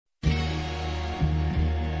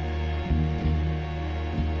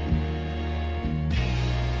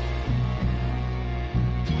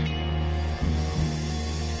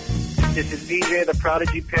This is DJ the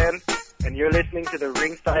Prodigy Pen, and you're listening to the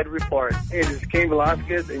Ringside Report. Hey, this is Cain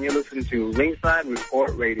Velasquez, and you're listening to Ringside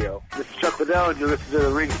Report Radio. This is Chuck Liddell, and you're listening to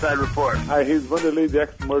the Ringside Report. Hi, he's Wanderlei the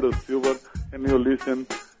Ex-Murder Silver, and you listen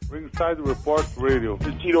Ringside Report Radio.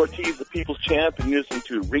 This is Tito Ortiz, the People's Champ, and you're listening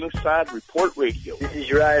to Ringside Report Radio. This is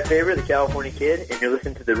Uriah Faber, the California Kid, and you're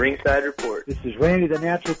listening to the Ringside Report. This is Randy, the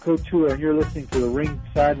Natural Couture, and you're listening to the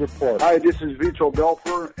Ringside Report. Hi, this is Vitor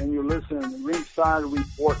Belfort, and you're listening to Ringside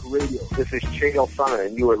Report Radio. This is Chael Sonnen,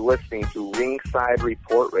 and you are listening to Ringside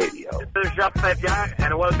Report Radio. This is Jacques Saint-Pierre,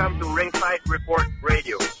 and welcome to Ringside Report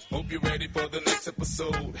Radio. Hope you're ready for the next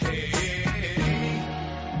episode. Hey.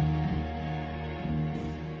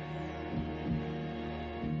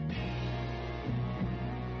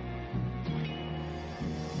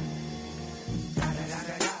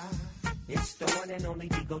 It's the one and only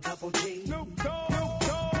Digo Double G. Snoop Dogg.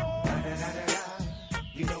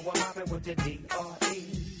 You know I'm mobbing with the D.R.E.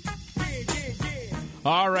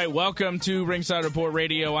 All right, welcome to Ringside Report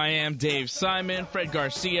Radio. I am Dave Simon. Fred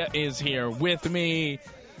Garcia is here with me.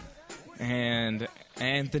 And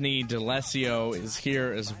Anthony DeLessio is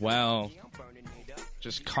here as well.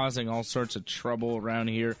 Just causing all sorts of trouble around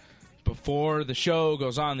here. Before the show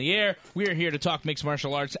goes on the air, we are here to talk mixed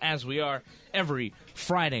martial arts as we are every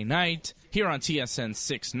Friday night here on TSN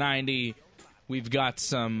 690. We've got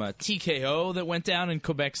some TKO that went down in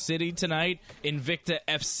Quebec City tonight. Invicta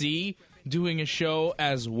FC doing a show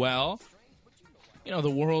as well. You know, the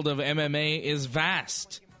world of MMA is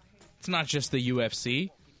vast. It's not just the UFC.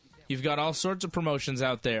 You've got all sorts of promotions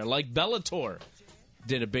out there, like Bellator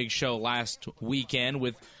did a big show last weekend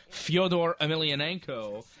with Fedor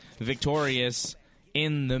Emelianenko victorious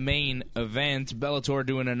in the main event. Bellator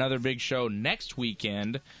doing another big show next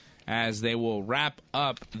weekend as they will wrap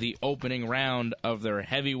up the opening round of their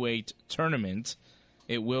heavyweight tournament.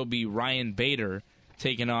 It will be Ryan Bader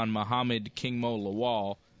taking on Muhammad King Mo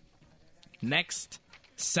Lawal next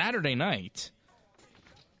Saturday night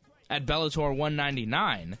at Bellator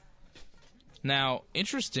 199. Now,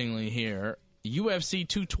 interestingly here, UFC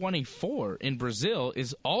 224 in Brazil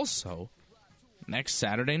is also next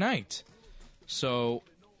Saturday night. So,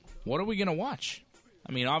 what are we going to watch?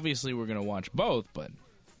 I mean, obviously we're going to watch both, but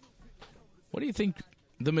what do you think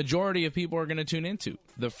the majority of people are going to tune into?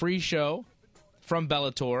 The free show from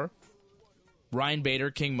Bellator, Ryan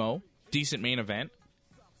Bader, King Mo, decent main event,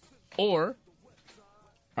 or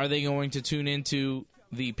are they going to tune into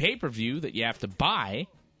the pay-per-view that you have to buy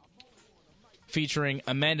featuring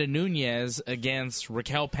Amanda Nunes against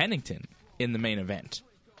Raquel Pennington in the main event?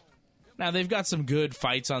 Now, they've got some good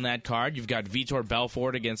fights on that card. You've got Vitor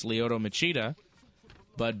Belfort against Lyoto Machida,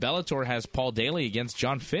 but Bellator has Paul Daly against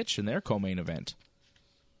John Fitch in their co-main event.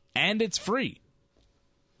 And it's free.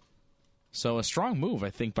 So a strong move,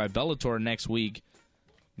 I think, by Bellator next week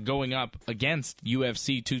going up against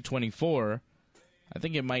UFC 224. I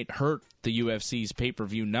think it might hurt the UFC's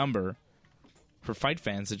pay-per-view number for fight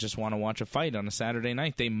fans that just want to watch a fight on a Saturday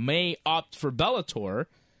night. They may opt for Bellator,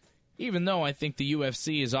 even though I think the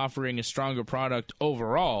UFC is offering a stronger product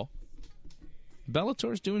overall.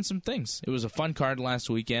 Bellator's doing some things. It was a fun card last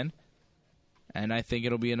weekend, and I think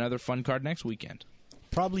it'll be another fun card next weekend.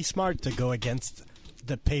 Probably smart to go against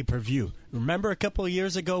the pay-per-view. Remember a couple of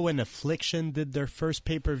years ago when Affliction did their first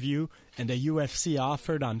pay-per-view and the UFC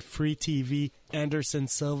offered on free TV Anderson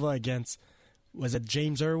Silva against, was it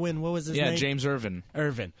James Irwin? What was his name? Yeah, James Irvin.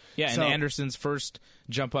 Yeah, and Anderson's first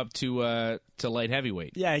jump up to light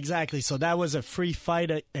heavyweight. Yeah, exactly. So that was a free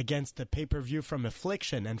fight against the pay-per-view from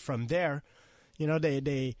Affliction, and from there, you know,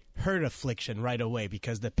 they heard Affliction right away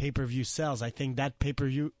because the pay-per-view sells. I think that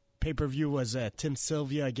pay-per-view was Tim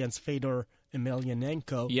Sylvia against Fedor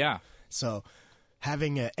Emelianenko. Yeah. So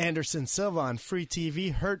having Anderson Silva on free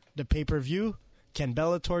TV hurt the pay-per-view. Can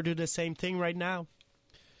Bellator do the same thing right now?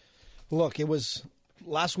 Look,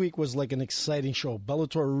 last week was like an exciting show.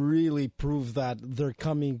 Bellator really proved that they're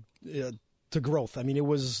coming to growth. I mean, it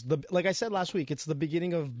was like I said last week, it's the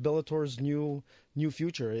beginning of Bellator's new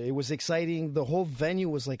future. It was exciting. The whole venue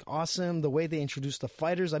was like awesome. The way they introduced the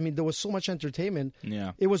fighters. I mean, there was so much entertainment.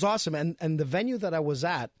 Yeah. It was awesome. And the venue that I was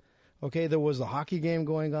at, okay, there was a hockey game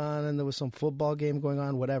going on and there was some football game going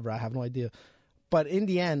on, whatever. I have no idea. But in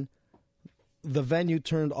the end, the venue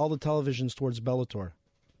turned all the televisions towards Bellator.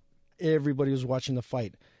 Everybody was watching the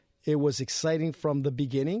fight. It was exciting from the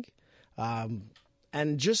beginning.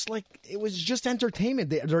 And just like, it was just entertainment.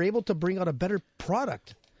 They're able to bring out a better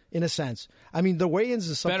product, in a sense. I mean, the weigh-ins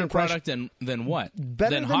is something... Better product than what?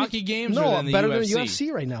 Better than hockey games no, or than the better UFC? than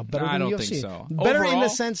UFC right now. Better I than don't UFC. think so. Better Overall, in the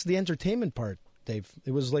sense, the entertainment part. Dave.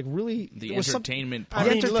 It was like really The it was entertainment some,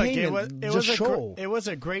 part. I mean, look, entertainment, it was the a show. it was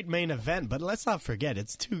a great main event, but let's not forget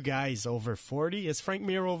it's two guys over 40. Is Frank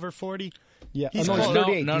Mir over 40? Yeah, He's no, he's close.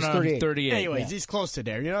 38. No, he's no, 38. 38. Anyways, he's close to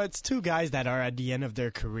there. You know, it's two guys that are at the end of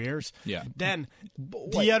their careers. Yeah. Then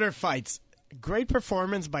the other fights, great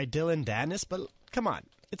performance by Dylan Dennis, but come on.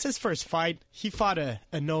 It's his first fight. He fought a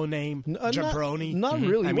no-name jabroni. Not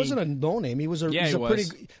really. He wasn't a no-name. He was a. Yeah, he's he a was.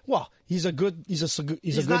 pretty. Well, he's a good. He's a good.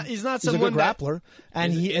 He's not He's a someone good that- grappler,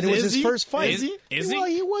 and it is was his he? first fight. Is he? Is he? Well,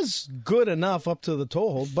 he was good enough up to the toe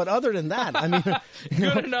hold, but other than that, I mean,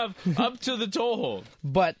 Good enough up to the toe hold.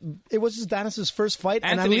 But it was his Dennis's first fight,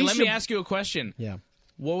 and at Anthony, least let me ask you a question. Yeah,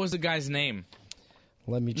 What was the guy's name?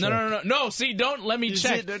 let me check. No. See, don't let me You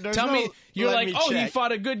check. see, there's Tell no me. You're let like, me oh, he check.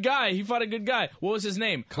 fought a good guy. He fought a good guy. What was his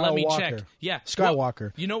name? Kyle let me Walker. check. Yeah, Skywalker.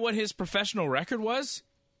 Well, you know what his professional record was?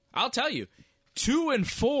 I'll tell you,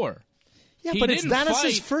 2-4. Yeah, He but it's didn't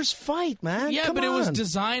Dennis's fight. first fight, man. Yeah, Come but it was on.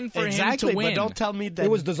 designed for Exactly, him to win. but don't tell me that It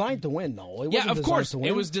was designed to win, though. It Yeah, wasn't of designed course. to win.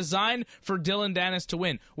 It was designed for Dylan Dennis to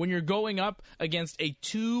win. When you're going up against a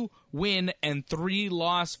 2-win and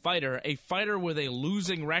 3-loss fighter, a fighter with a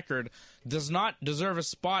losing record does not deserve a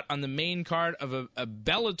spot on the main card of a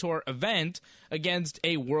Bellator event against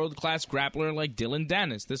a world-class grappler like Dylan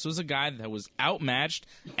Dennis. This was a guy that was outmatched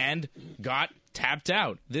and got tapped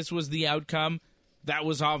out. This was the outcome. That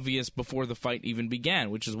was obvious before the fight even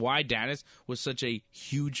began, which is why Dennis was such a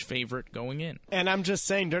huge favorite going in. And I'm just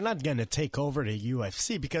saying they're not going to take over the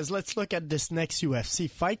UFC because let's look at this next UFC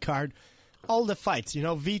fight card. All the fights, you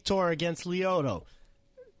know, Vitor against Lyoto.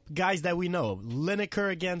 Guys that we know.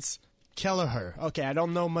 Lineker against Kelleher. Okay, I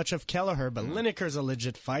don't know much of Kelleher, but Lineker's a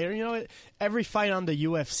legit fighter. You know, every fight on the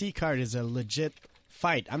UFC card is a legit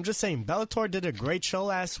fight. I'm just saying Bellator did a great show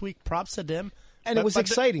last week. Props to them. And it was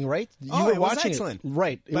exciting, right? You were it was watching excellent. it.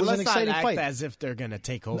 Right. It But was let's an exciting not act fight. as if they're going to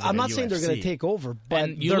take over I'm the not saying they're going to UFC. take over, but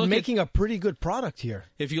And you they're look making a pretty good product here.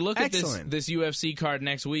 If you look at Excellent. this UFC card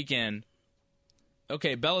next weekend,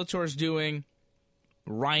 okay, Bellator's doing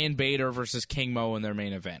Ryan Bader versus King Mo in their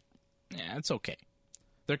main event. Yeah, it's okay.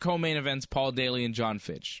 Their co-main event's Paul Daly and John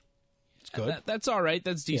Fitch. It's good. That's all right.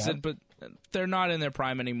 That's decent, but they're not in their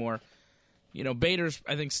prime anymore. You know, Bader's,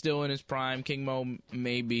 I think, still in his prime. King Mo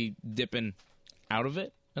may be dipping out of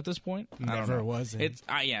it at this point. I don't Never know. was. It's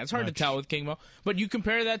it's hard to much. tell with King Mo. But you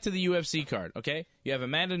compare that to the UFC card, okay? You have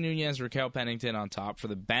Amanda Nunes, Raquel Pennington on top for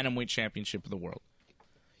the Bantamweight Championship of the world.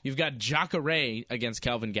 You've got Jacare against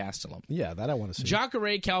Kelvin Gastelum. Yeah, that I want to see.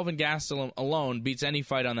 Jacare, Calvin Gastelum alone beats any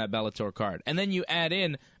fight on that Bellator card. And then you add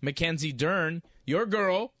in Mackenzie Dern, your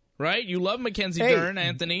girl, right? You love Mackenzie Dern,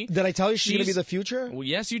 Anthony. Did I tell you she's going to be the future? Well,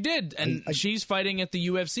 yes, you did. And she's fighting at the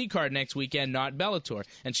UFC card next weekend, not Bellator.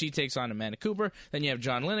 And she takes on Amanda Cooper. Then you have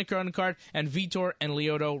John Lineker on the card. And Vitor and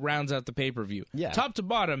Lyoto rounds out the pay-per-view. Yeah. Top to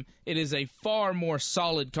bottom, it is a far more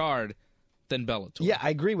solid card than Bellator. Yeah, I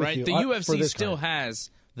agree with right? you. The for UFC this still card. has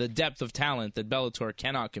the depth of talent that Bellator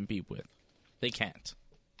cannot compete with. They can't.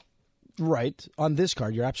 Right. On this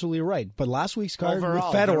card, you're absolutely right. But last week's card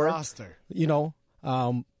Overall, with Fedor, the roster. you know,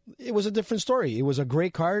 it was a different story. It was a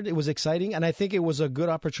great card. It was exciting, and I think it was a good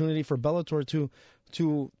opportunity for Bellator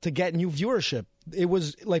to get new viewership. It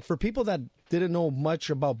was like for people that didn't know much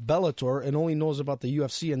about Bellator and only knows about the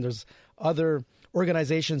UFC, and there's other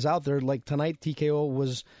organizations out there. Like tonight, TKO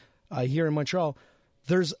was here in Montreal.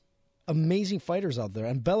 There's amazing fighters out there,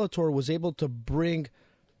 and Bellator was able to bring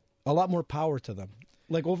a lot more power to them.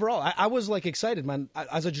 Like overall, I was like excited, man.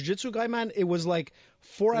 As a jiu-jitsu guy, man, it was like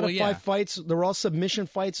 4 out of 5 fights. They were all submission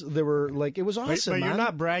fights. They were like, it was awesome, But man. you're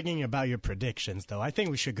not bragging about your predictions, though. I think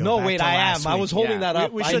we should go No, back wait, to I last am. I week. was holding that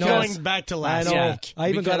up. We I should know. going back to last I know. week. I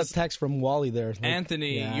even got a Because- text from Wally there. Like,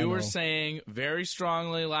 Anthony, yeah, I you were know. saying very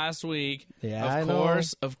strongly last week. Yeah, I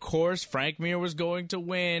of course, Frank Mir was going to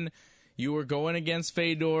win. You were going against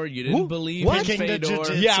Fedor. You didn't believe What? in Picking the Fedor.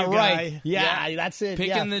 jiu-jitsu Yeah, guy. right. Yeah, that's it.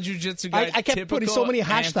 Picking yeah. the jiu-jitsu guy. I kept putting so many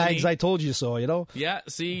hashtags. Anthony. I told you so. You know. Yeah,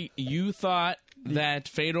 see, you thought that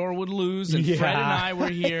Fedor would lose, and Yeah. Fred and I were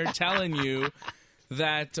here telling you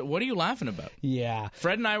that. What are you laughing about? Yeah.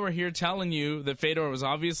 Fred and I were here telling you that Fedor was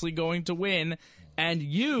obviously going to win, and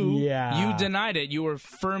you denied it. You were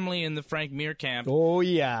firmly in the Frank Mir camp. Oh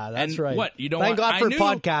yeah, that's And right. what, you don't Thank want- God for I knew-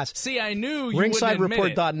 podcasts. See, I knew you wouldn't admit it.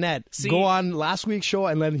 RingsideReport.net. See- Go on last week's show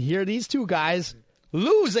and then hear these two guys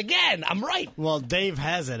lose again. I'm right. Well, Dave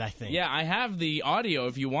has it, I think. Yeah, I have the audio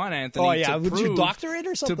if you want, Anthony. Oh yeah, to would you prove- doctor it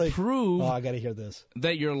or something? To prove Oh, I gotta hear this.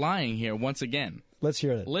 that you're lying here once again. Let's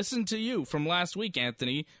hear it. Listen to you from last week,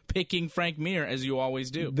 Anthony, picking Frank Mir as you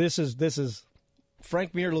always do. This is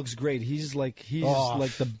Frank Mir looks great. He's like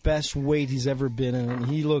the best weight he's ever been in.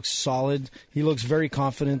 He looks solid. He looks very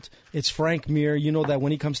confident. It's Frank Mir. You know that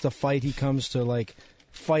when he comes to fight, he comes to like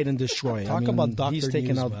fight and destroy. Talk about Dr. He's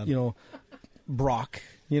taken News, out, man. Brock.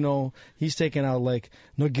 He's taken out like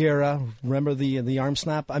Nogueira. Remember the arm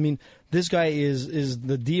snap? I mean, this guy is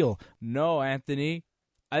the deal. No, Anthony,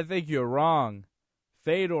 I think you're wrong.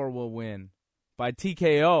 Fedor will win by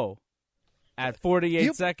TKO at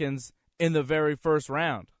 48 seconds in the very first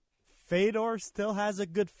round. Fedor still has a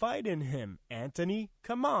good fight in him. Anthony,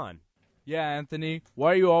 come on. Yeah, Anthony,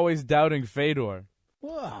 why are you always doubting Fedor?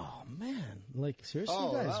 Wow, man. Like, seriously,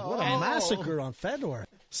 guys, what a massacre on Fedor.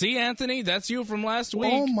 See, Anthony, that's you from last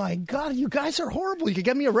week. Oh, my God, you guys are horrible. You could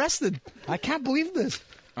get me arrested. I can't believe this.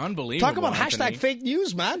 Unbelievable. Talk about Anthony. hashtag fake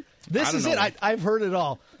news, man. This is it. I've heard it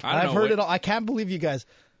all. I've heard it all. I can't believe you guys.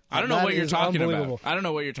 I don't know That what you're is talking unbelievable. about. I don't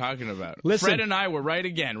know what you're talking about. Listen. Fred and I were right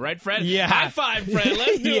again. Right, Fred? Yeah. High five, Fred.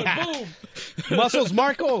 Let's do Yeah. it. Boom. Muscles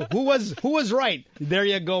Marco, who was right? There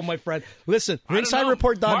you go, my friend. Listen,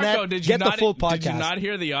 RingsideReport.net. Marco, did you get not, the full podcast. Did you not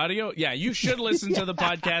hear the audio? Yeah, you should listen to the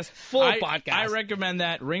podcast. Full podcast. I recommend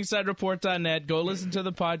that. RingsideReport.net. Go listen to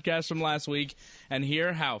the podcast from last week and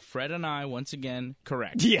hear how Fred and I, once again,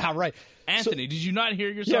 correct. Yeah, right. Anthony, did you not hear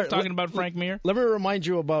yourself talking about Frank Mir? Let me remind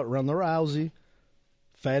you about Ronda Rousey,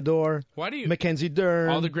 Fedor, Why do you? Mackenzie Dern.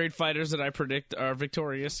 All the great fighters that I predict are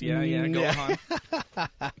victorious. Yeah, go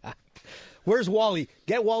on. Where's Wally?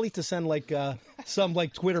 Get Wally to send some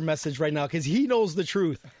Twitter message right now because he knows the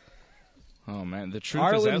truth. Oh man, the truth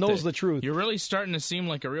is Arlen out knows there. the truth. You're really starting to seem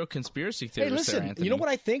like a real conspiracy theorist. Hey, listen, there, Anthony. you know what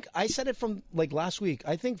I think? I said it from last week.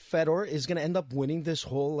 I think Fedor is going to end up winning this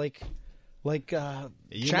whole You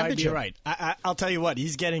championship. might be right. I'll tell you what.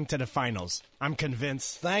 He's getting to the finals. I'm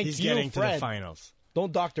convinced. He's getting to the finals.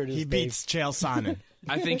 Don't doctor this. He beats Chael Sonnen.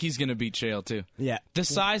 I think he's going to beat Chael too. Yeah. The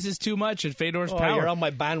size is too much at Fedor's Oh, power. you're on my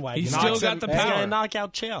bandwagon. He's still got the He's power. going to knock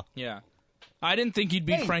out Chael. Yeah. I didn't think he'd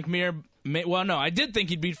beat Frank Mir. Well, no, I did think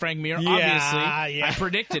he'd beat Frank Mir. Yeah, obviously, yeah. I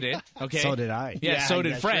predicted it. Okay, So did I. Yeah, so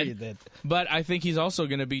did yeah, Fred. sure you did. But I think he's also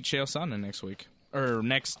going to beat Chael Sonnen next week, or in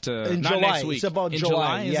not July. next week. It's about in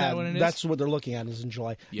July. Is Yeah, that what it is? that's what they're looking at. Is in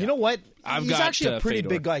July. Yeah. You know what? I've He's got, actually a pretty Fedor.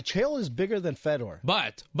 big guy. Chael is bigger than Fedor.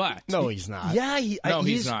 But No, he's not. Yeah,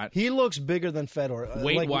 he's not. He looks bigger than Fedor.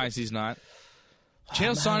 weight-wise, he's not.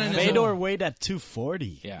 Chael Sonnen is Fedor weighed at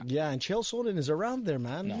 240. Yeah. Yeah, and Chael Sonnen is around there,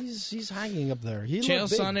 man. No. He's hanging up there. He Chael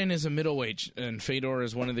looked big. Sonnen is a middleweight, and Fedor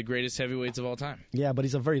is one of the greatest heavyweights of all time. Yeah, but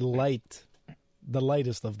he's a very light, the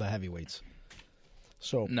lightest of the heavyweights.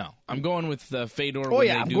 So No, I'm going with Fedor. Oh when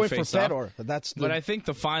yeah, they I'm do going for face off. Fedor. But I think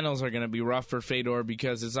the finals are going to be rough for Fedor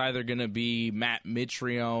because it's either going to be Matt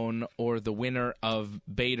Mitrione or the winner of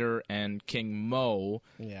Bader and King Mo.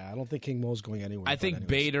 Yeah, I don't think King Mo's going anywhere. I think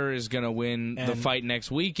Bader is going to win the fight next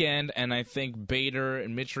weekend, and I think Bader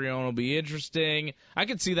and Mitrione will be interesting. I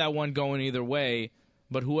could see that one going either way,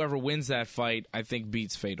 but whoever wins that fight, I think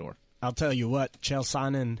beats Fedor. I'll tell you what. Chael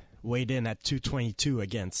Sonnen weighed in at 222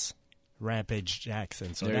 against Rampage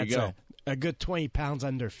Jackson. So There you that's go. a good 20 pounds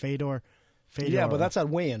under Fedor. Yeah, but that's at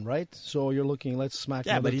weigh-in, right? So you're looking. Let's smack.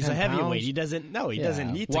 Yeah, but another he's 10 a heavyweight. pounds. He doesn't. No, he Yeah.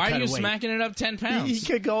 doesn't need to. Why cut are you weight. smacking it up 10 pounds? He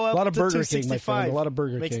could go up A lot of to Burger King, my friend. 265. A lot of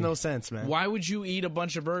Burger Makes King. no sense, man. Why would you eat a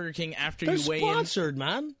bunch of Burger King after They're you weigh in? sponsored,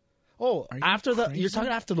 man. Oh, Are you after the crazy? you're talking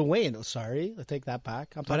after the weigh-in. Sorry, I take that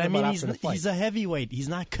back. I'm talking But I mean, about after the fight. he's a heavyweight. He's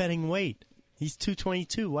not cutting weight. He's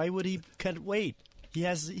 222. Why would he cut weight?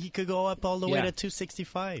 He could go up all the way Yeah. to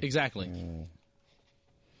 265. Exactly.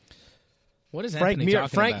 What is Frank Anthony Mir,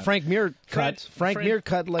 talking Frank about? Frank Mir cut. Frank Fred, Mir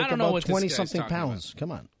cut I like don't know about what this guy's 20-something talking pounds.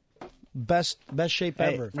 Come on, best shape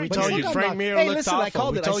Hey, ever. we But told he's you not Frank knocked- Mir Hey, looked listen, awful. I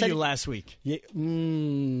called We it. I told said you last week. Yeah,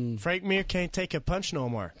 Frank Mir can't take a punch no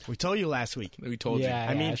more. We told you last week. We told Yeah.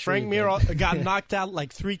 you. I mean, sure Frank you Mir did. got knocked out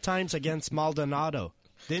like 3 times against Maldonado,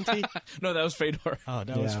 didn't he? No, that was Fedor. Oh,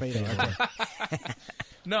 that was Fedor. Okay.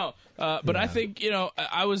 No, but I think,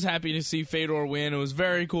 I was happy to see Fedor win. It was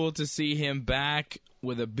very cool to see him back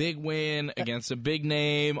with a big win against a big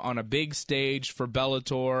name on a big stage for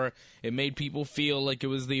Bellator. It made people feel like it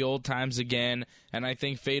was the old times again, and I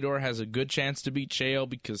think Fedor has a good chance to beat Chael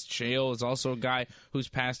because Chael is also a guy who's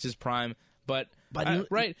past his prime. But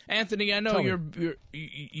right, Anthony, I know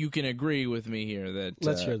you can agree with me here that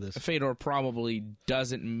Let's hear this. Fedor probably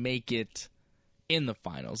doesn't make it in the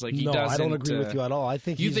finals. Like he no, doesn't. I don't agree with you at all. I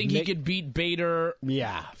think You he's think he could beat Bader?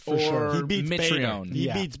 Yeah, for or sure. He beats Mitrione? Bader. He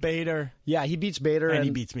Yeah. beats Bader. Yeah, he beats Bader And he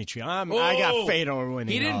beats Mitrione. I Oh! got Fedor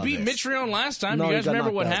winning. He didn't all beat this. Mitrione last time. No, you he guys got remember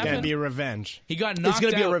knocked what out. It's happened? gonna be a revenge. He got knocked It's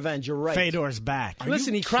going to be a out. revenge. You're right. Fedor's back.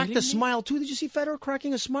 Listen, he cracked kidding the me? smile too. Did you see Fedor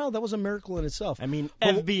cracking a smile? That was a miracle in itself. I mean,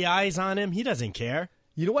 FBI's on him. He doesn't care.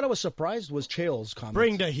 You know what I was surprised was Chael's comment.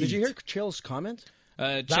 Bring the heat. Did you hear Chael's comment?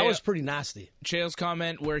 That Chael- was pretty nasty. Chael's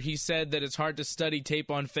comment where he said that it's hard to study tape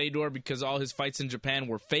on Fedor because all his fights in Japan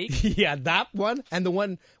were fake. Yeah, that one. And the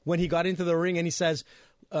one when he got into the ring and he says,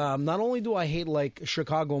 not only do I hate like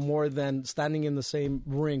Chicago more than standing in the same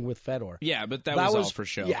ring with Fedor. Yeah, but that was all for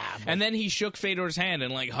show. Yeah, and then he shook Fedor's hand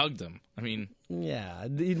and like hugged him. I mean, yeah.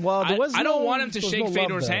 Well, there was I don't no, want him to there was shake no love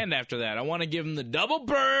Fedor's there. hand after that. I want to give him the double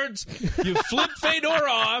birds. You flip Fedor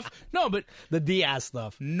off. No, but The Diaz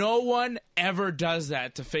stuff. no one ever does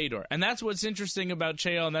that to Fedor. And that's what's interesting about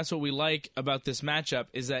Chael, and that's what we like about this matchup,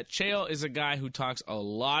 is that Chael is a guy who talks a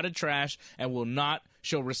lot of trash and will not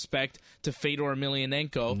show respect to Fedor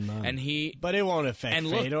Emelianenko. And he... But it won't affect And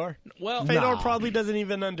look- Fedor. well, Fedor No. probably doesn't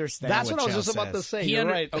even understand That's what I was Chael just about to says. say. He You're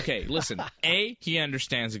under- right. Okay, listen. A, he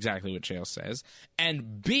understands exactly what Chael says.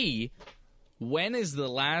 And B, when is the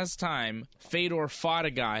last time Fedor fought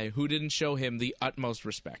a guy who didn't show him the utmost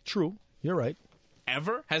respect? True. You're right.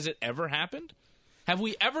 Ever? Has it ever happened? Have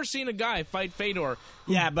we ever seen a guy fight Fedor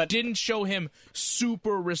who but didn't show him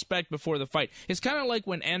super respect before the fight? It's kind of like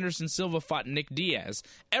when Anderson Silva fought Nick Diaz.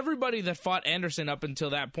 Everybody that fought Anderson up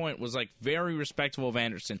until that point was like very respectful of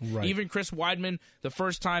Anderson. Right. Even Chris Weidman, the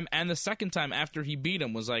first time and the second time after he beat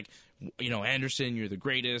him, was like, Anderson, you're the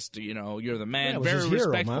greatest. You're the man. Yeah, it was very his hero,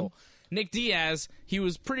 respectful. man. Nick Diaz, he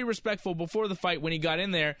was pretty respectful before the fight. When he got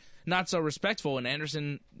in there, not so respectful. And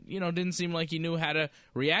Anderson, didn't seem like he knew how to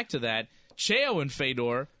react to that. Chael and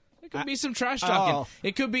Fedor, there could be some trash talking. Oh.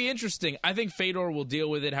 It could be interesting. I think Fedor will deal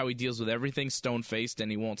with it how he deals with everything, stone-faced, and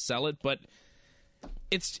he won't sell it. But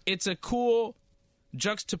it's a cool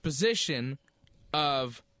juxtaposition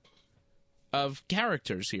of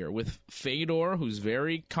characters here with Fedor, who's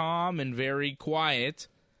very calm and very quiet,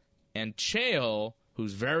 and Chael,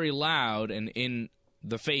 who's very loud and in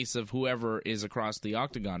the face of whoever is across the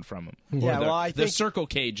octagon from him. Yeah, Or the, well, I the think- circle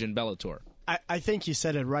cage in Bellator. I think you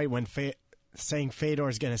said it right when saying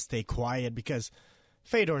Fedor's going to stay quiet because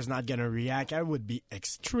Fedor's not going to react. I would be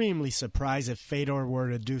extremely surprised if Fedor were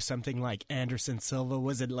to do something like Anderson Silva.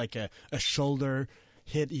 Was it like a shoulder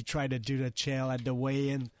hit he tried to do to Chael at the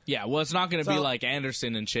weigh-in? Yeah, well, it's not going to be So- like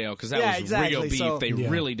Anderson and Chael because that Yeah, was exactly. real beef. So- They Yeah.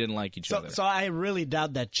 really didn't like each other. So I really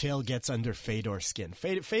doubt that Chael gets under Fedor's skin.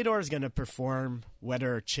 Fedor is going to perform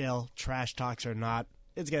whether Chael trash talks or not.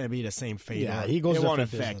 It's going to be the same Fedor. Yeah, he goes It there won't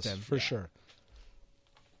for affect business, him. for sure.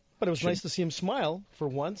 But it was nice to see him smile for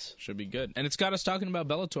once. Should be good. And it's got us talking about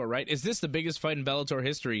Bellator, right? Is this the biggest fight in Bellator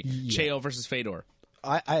history? Chael versus Fedor.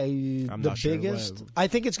 I'm not the sure biggest. what- I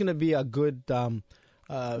think it's going to be a good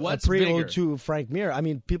What's prelude bigger? to Frank Mir. I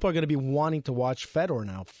mean, people are going to be wanting to watch Fedor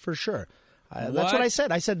now for sure. That's What? what I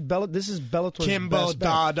said. I said this is Bellator's Kimbo best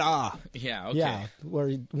bet. Dada. Yeah, okay.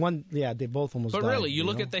 Yeah, they both almost. But died, really, you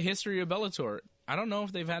look at the history of Bellator, I don't know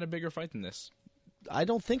if they've had a bigger fight than this. I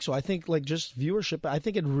don't think so. I think just viewership. I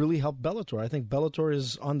think it really helped Bellator. I think Bellator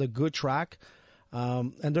is on the good track,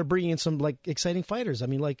 and they're bringing in some exciting fighters. I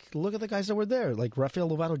mean, look at the guys that were there, like Rafael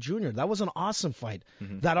Lovato Jr. That was an awesome fight.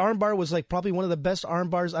 That armbar was probably one of the best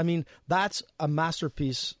armbars. I mean, that's a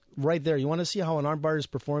masterpiece right there. You want to see how an armbar is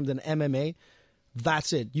performed in MMA?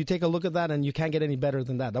 That's it. You take a look at that, and you can't get any better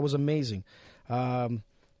than that. That was amazing.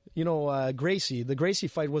 Gracie, the Gracie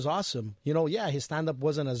fight was awesome. His stand-up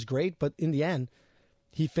wasn't as great, but in the end,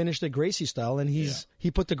 he finished the Gracie style, and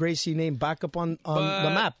he put the Gracie name back up on the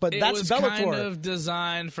map. But that's it was Bellator. kind of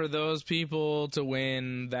designed for those people to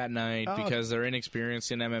win that night Oh. because they're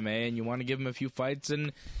inexperienced in MMA, and you want to give them a few fights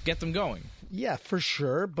and get them going. Yeah, for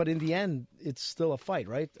sure. But in the end, it's still a fight,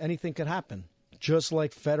 right? Anything could happen. Just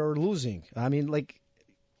like Fedor losing. I mean,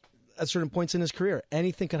 at certain points in his career,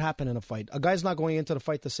 anything could happen in a fight. A guy's not going into the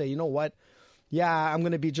fight to say, you know what? Yeah, I'm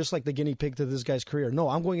going to be just like the guinea pig to this guy's career. No,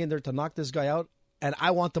 I'm going in there to knock this guy out, and I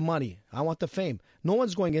want the money. I want the fame. No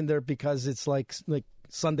one's going in there because it's like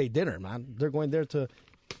Sunday dinner, man. They're going there to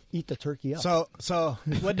eat the turkey up. So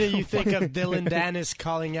what do you think of Dylan Dennis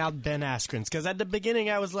calling out Ben Askren? Because at the beginning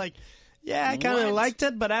I was like, yeah, I kind of What? liked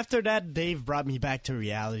it, but after that, Dave brought me back to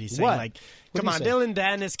reality, saying What? like, What'd come on, he say? Dylan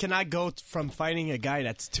Dennis cannot go from fighting a guy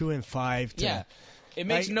that's 2-5 to Yeah. It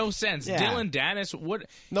makes Like, no sense. yeah. Dylan Dennis,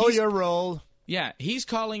 know your role. Yeah, he's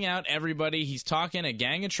calling out everybody. He's talking a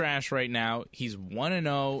gang of trash right now. He's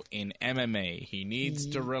 1-0 in MMA. He needs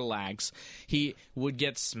to relax. He would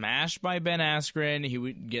get smashed by Ben Askren. He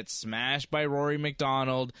would get smashed by Rory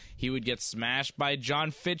McDonald. He would get smashed by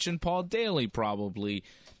John Fitch and Paul Daly probably.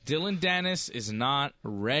 Dylan Dennis is not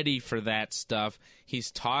ready for that stuff.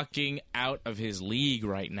 He's talking out of his league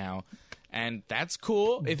right now. And that's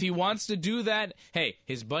cool. If he wants to do that, hey,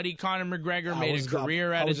 his buddy Conor McGregor made a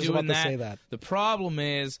career out of just doing about to say that. The problem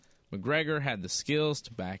is McGregor had the skills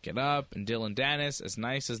to back it up, and Dylan Dennis, as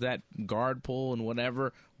nice as that guard pull and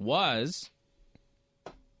whatever was,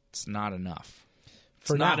 it's not enough.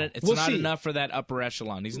 It's not enough for that upper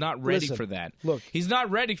echelon. He's not ready for that. Look, he's not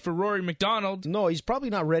ready for Rory McDonald. No, he's probably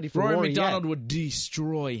not ready for Rory Rory McDonald yet. would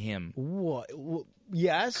destroy him. What?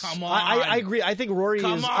 Yes. Come on. I agree. I think Rory's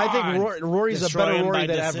Destroy a better him Rory by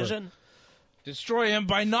than decision? ever. Destroy him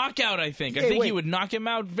by knockout, I think. I think he would knock him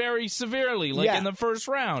out very severely, in the first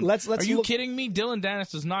round. Are you kidding me? Dylan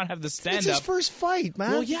Dennis does not have the stand-up. It's his first fight,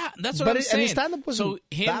 man. Well, yeah, that's what I'm saying. And his stand-up wasn't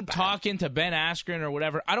so him that bad. talking to Ben Askren or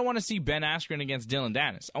whatever, I don't want to see Ben Askren against Dylan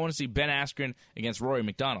Dennis. I want to see Ben Askren against Rory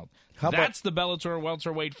McDonald. That's the Bellator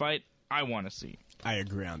welterweight fight I want to see. I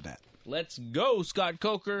agree on that. Let's go, Scott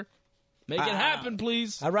Coker. Make it happen,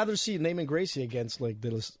 please. I'd rather see Naaman Gracie against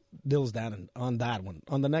Dillis Dannon on that one.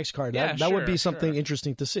 On the next card. Yeah, that would be something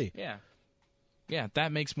interesting to see. Yeah. Yeah,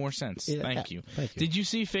 that makes more sense. Yeah, Thank you. Thank you. Did you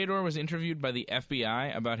see Fedor was interviewed by the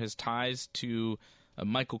FBI about his ties to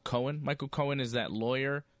Michael Cohen? Michael Cohen is that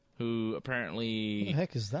lawyer who apparently... What the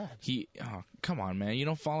heck is that? Come on, man. You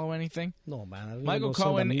don't follow anything? No, man. I don't Michael know some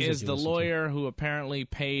of that Cohen music is you the listen to. lawyer who apparently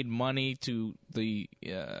paid money to the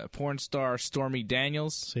porn star Stormy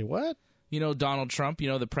Daniels. Say what? You know Donald Trump,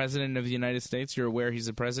 the president of the United States. You're aware he's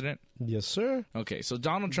the president? Yes, sir. Okay, so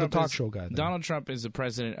Donald Trump show guy. Then. Donald Trump is the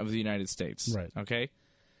president of the United States. Right. Okay?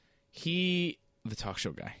 The talk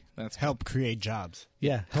show guy. That's help create jobs.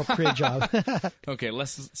 Yeah, help create jobs. Okay,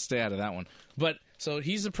 let's stay out of that one. But so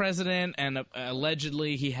he's the president, and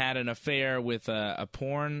allegedly he had an affair with a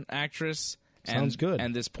porn actress. Sounds good.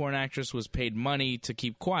 And this porn actress was paid money to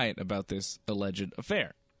keep quiet about this alleged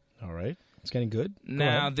affair. All right. It's getting good.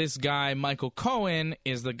 Now, this guy, Michael Cohen,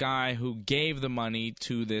 is the guy who gave the money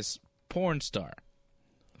to this porn star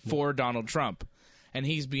for Donald Trump. And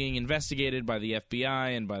he's being investigated by the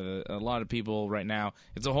FBI and by a lot of people right now.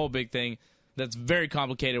 It's a whole big thing that's very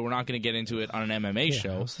complicated. We're not going to get into it on an MMA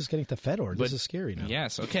show. How's this getting to Fedor? This is scary now.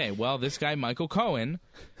 Yes, okay. Well, this guy, Michael Cohen,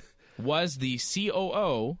 was the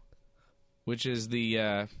COO, which is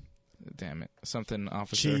the... damn it, something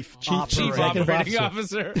officer. Chief operating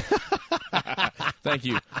officer. Thank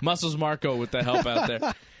you. Muscles Marco with the help out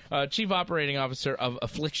there. Chief operating officer of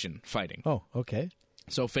Affliction Fighting. Oh, okay.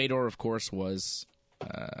 So Fedor, of course, was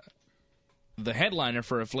the headliner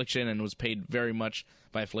for Affliction and was paid very much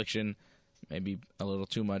by Affliction, maybe a little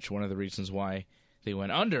too much, one of the reasons why they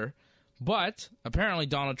went under. But apparently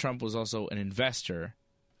Donald Trump was also an investor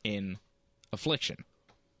in Affliction.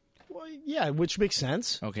 Well, yeah, which makes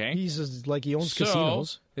sense. Okay. He's he owns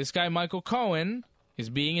casinos. This guy, Michael Cohen, is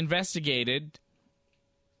being investigated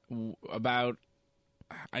about,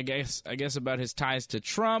 I guess about his ties to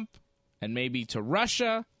Trump and maybe to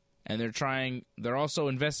Russia. And they're also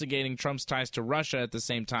investigating Trump's ties to Russia at the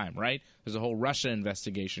same time, right? There's a whole Russia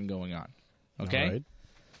investigation going on. Okay? All right.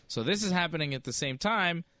 So this is happening at the same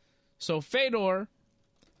time. So Fedor,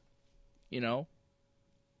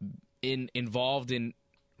 involved in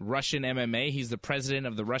Russian MMA. He's the president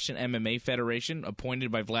of the Russian MMA Federation,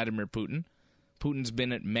 appointed by Vladimir Putin. Putin's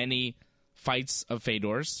been at many fights of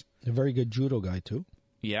Fedor's. A very good judo guy, too.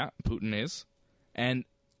 Yeah, Putin is. And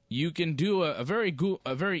you can do a very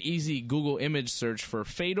easy Google image search for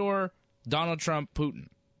Fedor, Donald Trump, Putin.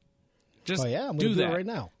 Just I'm do that it right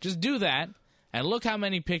now. Just do that, and look how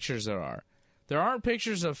many pictures there are. There aren't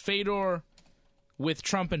pictures of Fedor with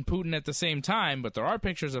Trump and Putin at the same time, but there are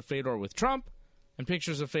pictures of Fedor with Trump and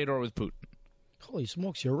pictures of Fedor with Putin. Holy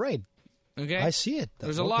smokes, you're right. Okay, I see it.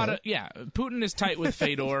 There's a lot of Putin is tight with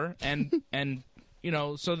Fedor, and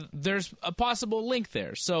so there's a possible link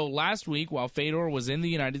there. So last week, while Fedor was in the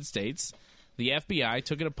United States, the FBI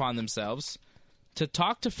took it upon themselves to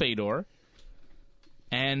talk to Fedor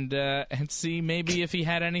and see maybe if he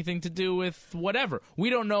had anything to do with whatever. We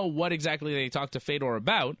don't know what exactly they talked to Fedor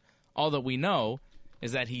about. All that we know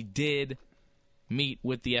is that he did meet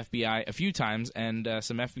with the FBI a few times, and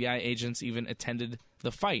some FBI agents even attended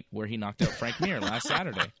the fight where he knocked out Frank Mir last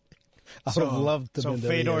Saturday. I would have loved to. So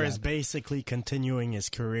Fedor is basically continuing his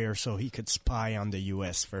career so he could spy on the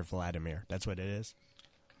U.S. for Vladimir. That's what it is?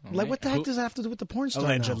 Like, what the heck does that have to do with the porn star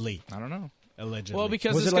Allegedly. I don't know. Allegedly. Well,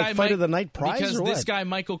 because was this it guy like Fight of the Night prize because or this what? guy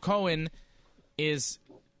Michael Cohen is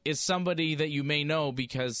somebody that you may know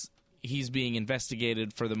because he's being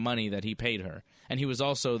investigated for the money that he paid her. And he was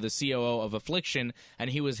also the COO of Affliction, and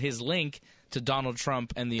he was his link to Donald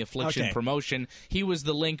Trump and the Affliction promotion. He was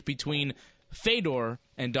the link between Fedor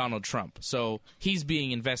and Donald Trump. So he's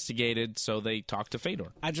being investigated, so they talked to Fedor.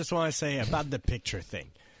 I just want to say about the picture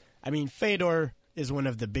thing. I mean, Fedor is one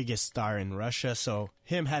of the biggest stars in Russia, so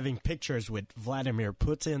him having pictures with Vladimir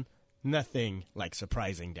Putin, nothing like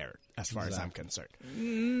surprising there, as far as I'm concerned.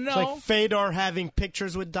 No. It's like Fedor having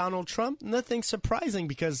pictures with Donald Trump, nothing surprising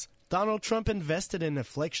because Donald Trump invested in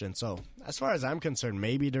affliction. So, as far as I'm concerned,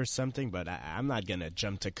 maybe there's something, but I'm not going to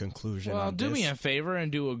jump to conclusion Well, on do this. me a favor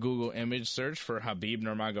and do a Google image search for Habib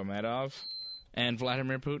Nurmagomedov and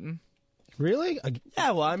Vladimir Putin. Really?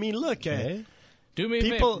 Yeah, well, I mean, look, Do me a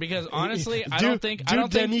favor, because honestly, I don't think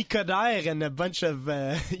Denis Coderre and a bunch of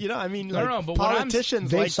but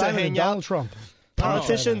politicians Dave like to Simon hang and out. Donald Trump.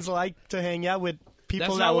 Politicians like to hang out with people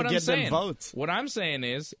That's that not will what I'm get them saying. votes. What I'm saying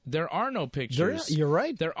is there are no pictures. You're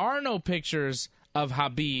right. There are no pictures of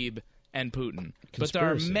Habib and Putin. But there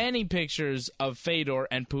are Conspiracy. many pictures of Fedor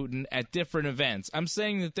and Putin at different events. I'm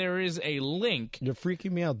saying that there is a link. You're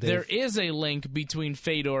freaking me out, Dave. There is a link between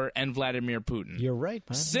Fedor and Vladimir Putin. You're right,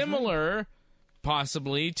 man. Similar,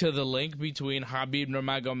 possibly, to the link between Habib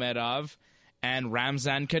Nurmagomedov and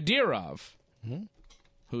Ramzan Kadyrov,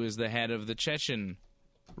 who is the head of the Chechen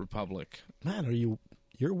Republic. Man,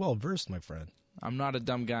 you're well versed, my friend. I'm not a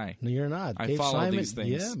dumb guy. No, you're not. I Dave follow Simon, these things.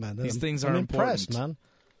 Yeah, man. These things I'm are impressed, important. man.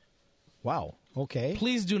 Wow. Okay.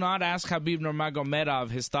 Please do not ask Habib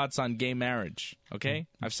Nurmagomedov his thoughts on gay marriage. Okay,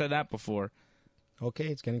 I've said that before. Okay,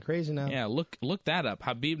 it's getting crazy now. Yeah, look that up.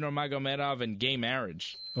 Habib Nurmagomedov and gay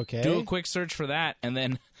marriage. Okay. Do a quick search for that, and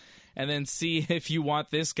then see if you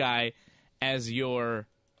want this guy as your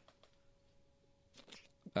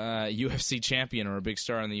UFC champion or a big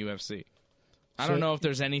star in the UFC. I don't know if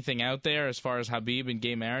there's anything out there as far as Habib and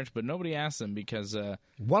gay marriage, but nobody asked him because.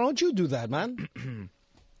 Why don't you do that, man?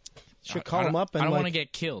 Should call him up and I don't want to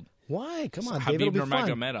get killed. Why? Come on, Habib David. It'll be fun.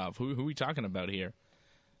 Nurmagomedov. Who are we talking about here?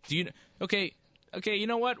 Do you? Okay. You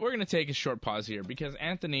know what? We're going to take a short pause here because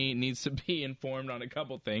Anthony needs to be informed on a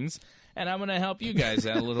couple things, and I'm going to help you guys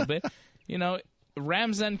out a little bit. You know,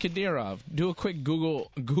 Ramzan Kadyrov. Do a quick Google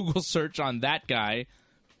search on that guy,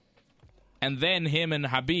 and then him and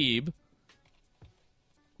Habib.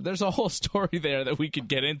 There's a whole story there that we could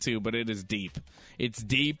get into, but it is deep. It's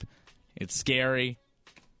deep, it's scary,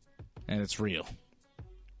 and it's real.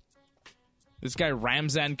 This guy,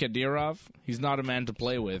 Ramzan Kadyrov, he's not a man to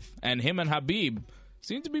play with. And him and Habib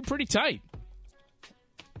seem to be pretty tight.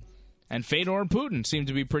 And Fedor and Putin seem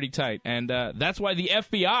to be pretty tight. And that's why the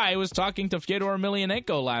FBI was talking to Fedor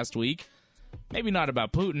Emelianenko last week. Maybe not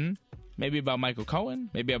about Putin. Maybe about Michael Cohen.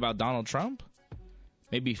 Maybe about Donald Trump.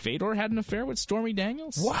 Maybe Fedor had an affair with Stormy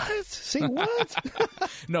Daniels? What? Say what?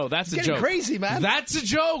 No, that's It's a joke. getting crazy, man. That's a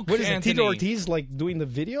joke, What is Anthony. it, Tito Ortiz, like, doing the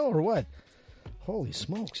video or what? Holy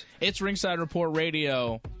smokes. It's Ringside Report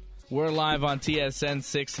Radio. We're live on TSN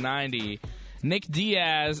 690. Nick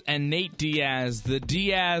Diaz and Nate Diaz, the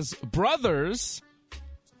Diaz brothers,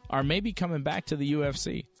 are maybe coming back to the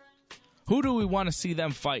UFC. Who do we want to see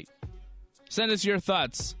them fight? Send us your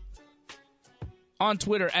thoughts on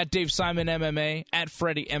Twitter at Dave Simon MMA, at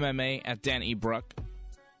Freddie MMA, at Dan E. Bruck.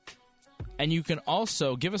 And you can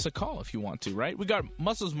also give us a call if you want to, right? We got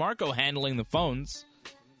Muscles Marco handling the phones.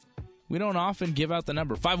 We don't often give out the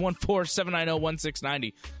number.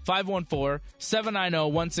 514-790-1690.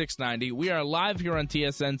 514-790-1690. We are live here on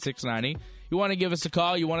TSN 690. You want to give us a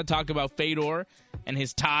call? You want to talk about Fedor and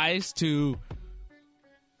his ties to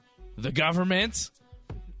the government?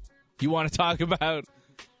 You want to talk about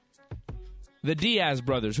the Diaz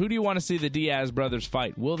brothers? Who do you want to see the Diaz brothers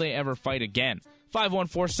fight? Will they ever fight again?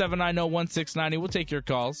 514-790-1690. We'll take your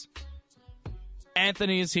calls.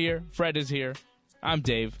 Anthony is here. Fred is here. I'm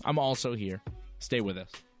Dave. I'm also here. Stay with us.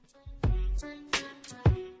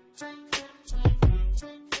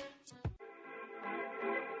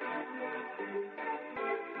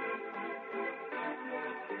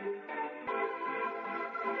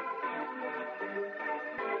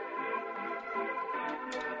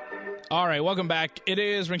 All right, welcome back. It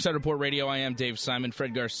is Ringside Report Radio. I am Dave Simon,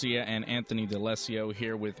 Fred Garcia, and Anthony DeLessio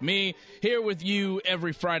here with me. Here with you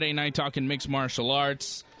every Friday night talking mixed martial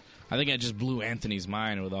arts. I think I just blew Anthony's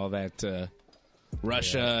mind with all that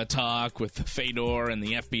Russia talk with Fedor and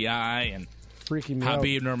the FBI and Freaking me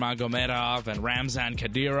Habib Nurmagomedov and Ramzan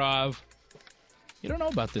Kadyrov. You don't know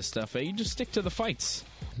about this stuff, eh? You just stick to the fights.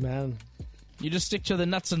 Man. You just stick to the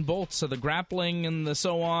nuts and bolts of the grappling and the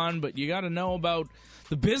so on, but you got to know about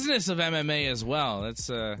the business of MMA as well. That's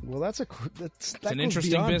well, that's an an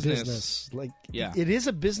interesting business. Like, yeah, it is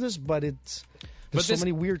a business, but there's so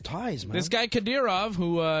many weird ties, man. This guy Kadyrov,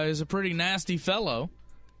 who is a pretty nasty fellow,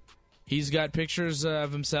 he's got pictures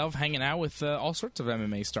of himself hanging out with all sorts of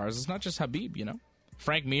MMA stars. It's not just Habib, you know.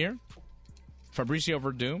 Frank Mir, Fabricio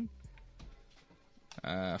Verdum,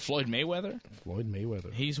 Floyd Mayweather.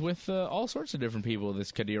 He's with all sorts of different people,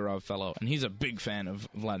 this Kadyrov fellow, and he's a big fan of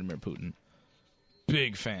Vladimir Putin.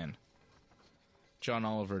 Big fan. John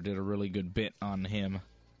Oliver did a really good bit on him,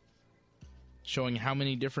 showing how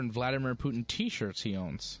many different Vladimir Putin t-shirts he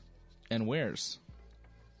owns and wears.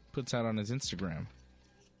 Puts out on his Instagram.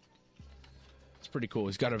 It's pretty cool.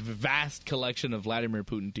 He's got a vast collection of Vladimir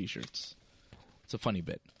Putin t-shirts. It's a funny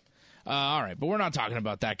bit. All right, but we're not talking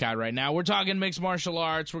about that guy right now. We're talking mixed martial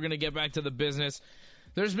arts. We're going to get back to the business.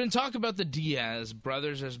 There's been talk about the Diaz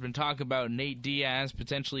brothers. There's been talk about Nate Diaz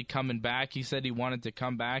potentially coming back. He said he wanted to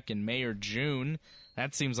come back in May or June.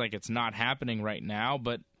 That seems like it's not happening right now,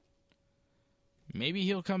 but maybe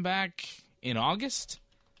he'll come back in August?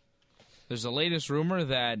 There's the latest rumor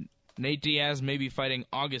that Nate Diaz may be fighting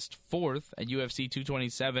August 4th at UFC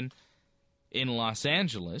 227 in Los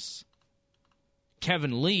Angeles.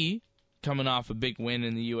 Kevin Lee, coming off a big win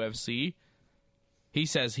in the UFC, he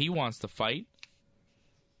says he wants to fight.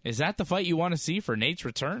 Is that the fight you want to see for Nate's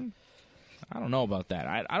return? I don't know about that.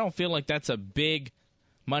 I don't feel like that's a big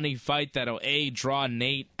money fight that'll, A, draw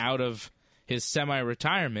Nate out of his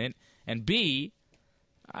semi-retirement, and B,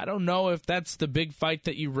 I don't know if that's the big fight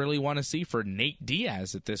that you really want to see for Nate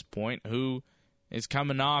Diaz at this point, who is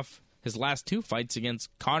coming off his last 2 fights against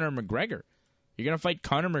Conor McGregor. You're going to fight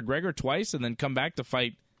Conor McGregor twice and then come back to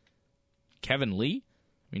fight Kevin Lee?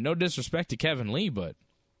 I mean, no disrespect to Kevin Lee, but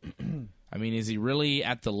I mean, is he really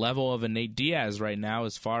at the level of a Nate Diaz right now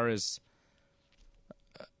as far as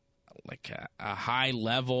like a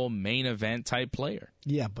high-level main event type player?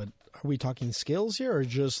 Yeah, but are we talking skills here or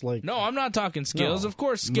just like... No, I'm not talking skills. No. Of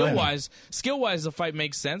course, skill-wise, the fight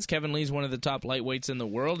makes sense. Kevin Lee's one of the top lightweights in the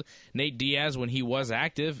world. Nate Diaz, when he was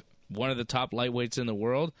active, one of the top lightweights in the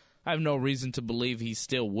world. I have no reason to believe he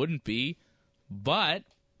still wouldn't be, but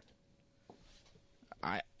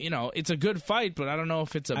it's a good fight, but I don't know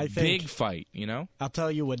if it's a big fight, I'll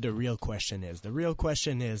tell you what the real question is. The real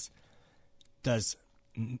question is, does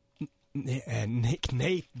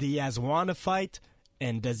Nate Diaz want to fight,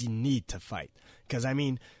 and does he need to fight? Because, I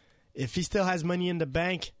mean, if he still has money in the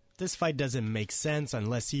bank, this fight doesn't make sense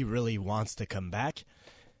unless he really wants to come back.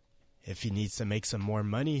 If he needs to make some more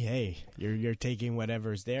money, hey, you're taking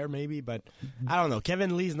whatever's there, maybe. But I don't know.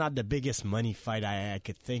 Kevin Lee's not the biggest money fight I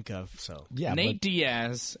could think of. So yeah, Nate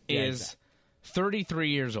Diaz is 33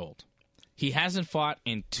 years old. He hasn't fought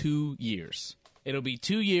in 2 years. It'll be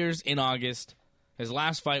 2 years in August. His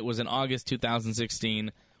last fight was in August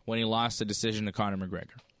 2016 when he lost the decision to Conor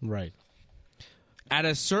McGregor. Right. At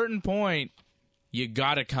a certain point, you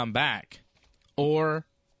got to come back, or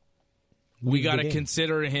we got to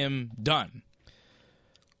consider him done.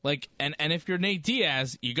 Like, and if you're Nate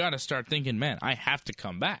Diaz, you got to start thinking, man, I have to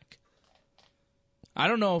come back. I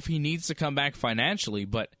don't know if he needs to come back financially,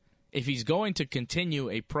 but if he's going to continue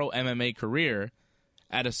a pro MMA career,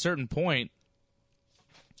 at a certain point,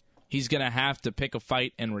 he's going to have to pick a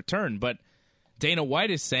fight and return. But Dana White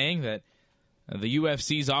is saying that the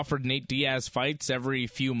UFC's offered Nate Diaz fights every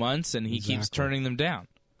few months, and he keeps turning them down.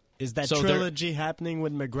 Is that trilogy happening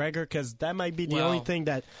with McGregor? Because that might be the only thing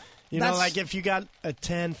that, like if you got a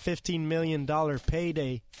 $10, $15 million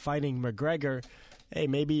payday fighting McGregor, hey,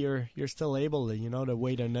 maybe you're still able to, to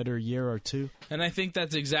wait another year or two. And I think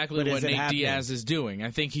that's exactly what Nate Diaz is doing.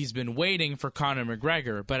 I think he's been waiting for Conor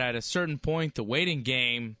McGregor, but at a certain point, the waiting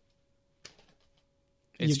game,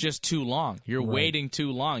 it's just too long. You're waiting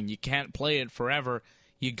too long. You can't play it forever.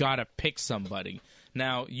 You got to pick somebody.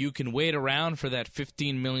 Now, you can wait around for that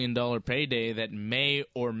 $15 million payday that may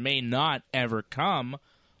or may not ever come,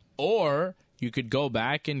 or you could go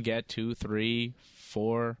back and get 2, 3,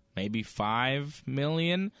 4, maybe $5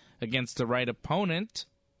 million against the right opponent.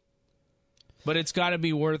 But it's got to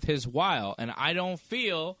be worth his while, and I don't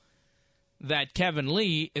feel that Kevin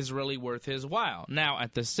Lee is really worth his while. Now,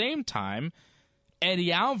 at the same time,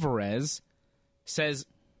 Eddie Alvarez says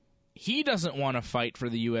he doesn't want to fight for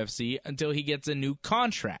the UFC until he gets a new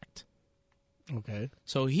contract. Okay.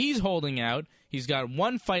 So he's holding out. He's got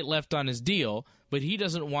one fight left on his deal, but he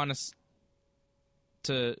doesn't want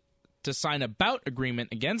to sign a bout agreement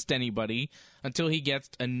against anybody until he gets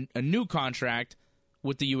a new contract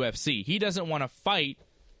with the UFC. He doesn't want to fight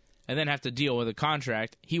and then have to deal with a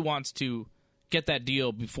contract. He wants to get that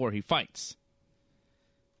deal before he fights.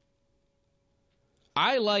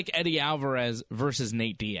 I like Eddie Alvarez versus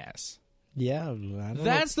Nate Diaz. Yeah,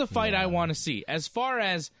 that's the fight I want to see. As far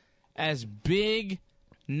as big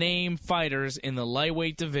name fighters in the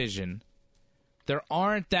lightweight division, there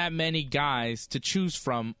aren't that many guys to choose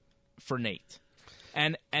from for Nate.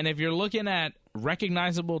 And if you're looking at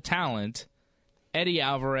recognizable talent, Eddie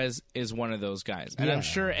Alvarez is one of those guys. And I'm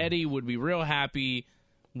sure Eddie would be real happy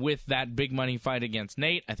with that big money fight against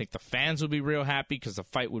Nate. I think the fans would be real happy because the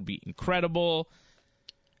fight would be incredible.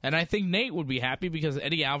 And I think Nate would be happy because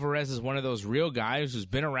Eddie Alvarez is one of those real guys who's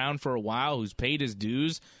been around for a while, who's paid his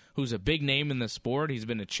dues, who's a big name in the sport. He's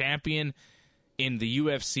been a champion in the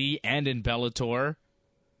UFC and in Bellator,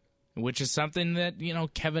 which is something that,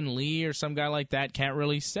 Kevin Lee or some guy like that can't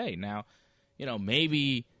really say. Now,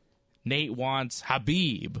 maybe Nate wants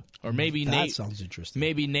Khabib, or maybe that Nate sounds interesting.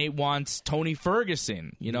 Maybe Nate wants Tony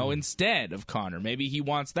Ferguson, instead of Conor. Maybe he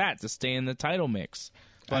wants that to stay in the title mix.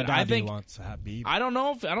 But I think he wants Khabib. I don't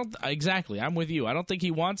know if exactly. I'm with you. I don't think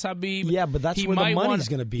he wants Khabib. Yeah, but that's where the money's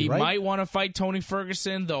going to be. He right? might want to fight Tony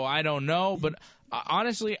Ferguson, though. I don't know. But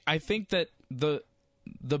honestly, I think that the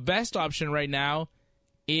best option right now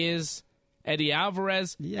is Eddie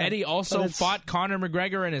Alvarez. Yeah, Eddie also fought Conor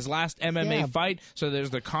McGregor in his last MMA fight, so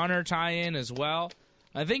there's the Conor tie-in as well.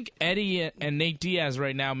 I think Eddie and Nate Diaz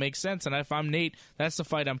right now makes sense, and if I'm Nate, that's the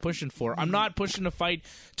fight I'm pushing for. I'm not pushing to fight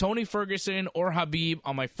Tony Ferguson or Khabib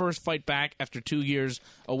on my first fight back after 2 years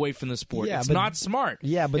away from the sport. Yeah, it's but- not smart.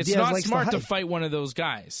 Yeah, but it's Diaz not likes the smart to hype. fight one of those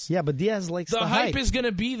guys. Yeah, but Diaz likes The the hype is going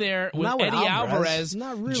to be there with Not with Eddie Alvarez. Alvarez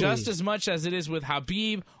Not really. just as much as it is with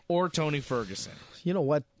Khabib or Tony Ferguson. You know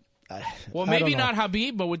what? Well, I maybe don't know. not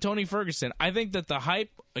Khabib, but with Tony Ferguson. I think that the hype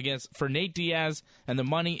for Nate Diaz and the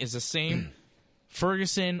money is the same.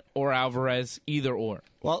 Ferguson or Alvarez, either or.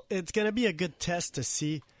 Well, it's going to be a good test to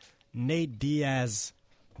see Nate Diaz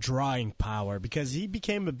drawing power because he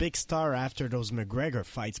became a big star after those McGregor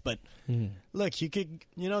fights. But look,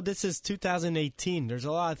 this is 2018. There's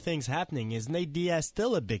a lot of things happening. Is Nate Diaz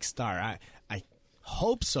still a big star? I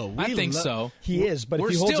hope so. I think so. He is, but we're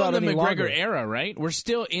if he holds still out in the any McGregor longer, era, right? We're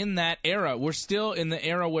still in that era. We're still in the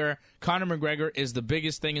era where Conor McGregor is the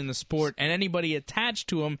biggest thing in the sport, and anybody attached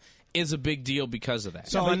to him is a big deal because of that.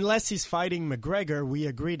 So unless he's fighting McGregor, we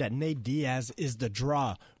agree that Nate Diaz is the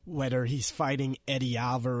draw, whether he's fighting Eddie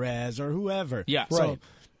Alvarez or whoever. Yeah. So Right.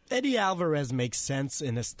 Eddie Alvarez makes sense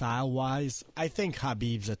in a style-wise. I think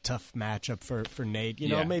Khabib's a tough matchup for Nate.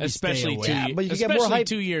 Maybe especially stay away. but you get more hype.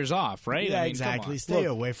 2 years off, right? Yeah, I mean, exactly. come on. Stay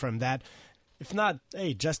away from that. If not,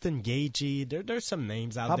 hey, Justin Gaethje. There's some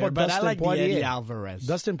names out How there, about but Dustin I like Poirier? the Eddie Alvarez.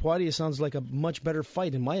 Dustin Poirier sounds like a much better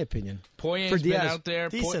fight, in my opinion. Poirier's for been Diaz. out there.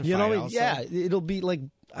 Decent You know, fight also. yeah, it'll be like,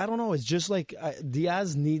 I don't know. It's just like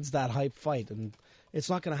Diaz needs that hype fight, and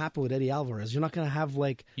it's not going to happen with Eddie Alvarez. You're not going to have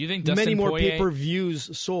You think Dustin many more Poirier-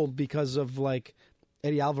 pay-per-views sold because of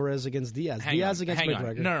Eddie Alvarez against Diaz. Diaz against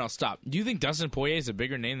McGregor. No, stop. Do you think Dustin Poirier is a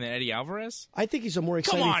bigger name than Eddie Alvarez? I think he's a more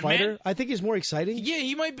exciting on, fighter. man. I think he's more exciting. Yeah,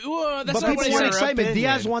 he might be. That's But not people what I want said. excitement.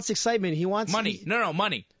 Diaz opinion. wants excitement. He wants Money. No,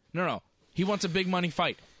 money. No. He wants a big money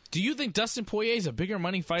fight. Do you think Dustin Poirier is a bigger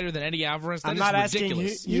money fighter than Eddie Alvarez? That I'm is not asking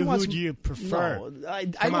ridiculous. you wants- who do you prefer. No, I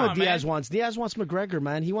Come know on, what Diaz man. wants. Diaz wants McGregor,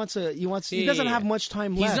 man. He doesn't have much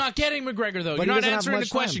time left. He's not getting McGregor, though. But You're he not doesn't have answering the much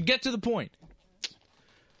question. time. Get to the point.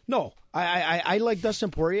 No, I like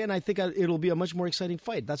Dustin Poirier, and I think it'll be a much more exciting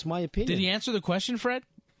fight. That's my opinion. Did he answer the question, Fred?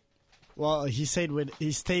 Well, he stayed with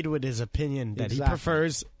his opinion that he Exactly.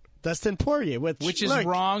 prefers Dustin Poirier, Which is look,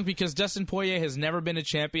 wrong because Dustin Poirier has never been a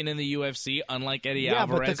champion in the UFC, unlike Eddie Yeah,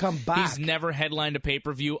 but to Alvarez. come back- He's never headlined a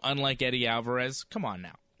pay-per-view, unlike Eddie Alvarez. Come on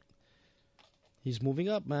now. He's moving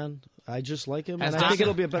up, man. I just like him, Has and I think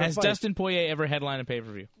it'll be a better Has fight. Dustin Poirier ever headlined a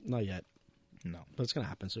pay-per-view? Not yet, No. but it's gonna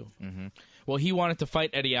happen soon. Well, he wanted to fight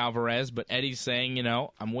Eddie Alvarez, but Eddie's saying,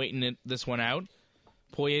 I'm waiting this one out.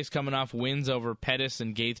 Poirier's coming off wins over Pettis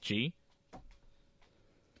and Gaethje.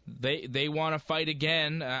 They want to fight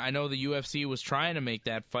again. I know the UFC was trying to make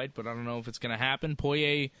that fight, but I don't know if it's going to happen.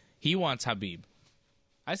 Poirier, he wants Khabib.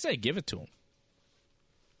 I say give it to him.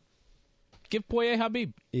 Give Poirier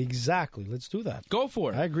Khabib. Exactly. Let's do that. Go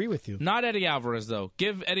for it. I agree with you. Not Eddie Alvarez, though.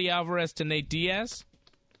 Give Eddie Alvarez to Nate Diaz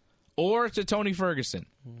or to Tony Ferguson.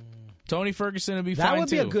 Tony Ferguson would be That fine, would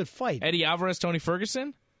too. be a good fight. Eddie Alvarez, Tony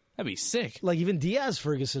Ferguson? That'd be sick. Like even Diaz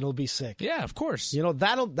Ferguson will be sick. Yeah, of course.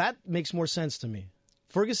 That makes more sense to me.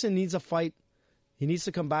 Ferguson needs a fight. He needs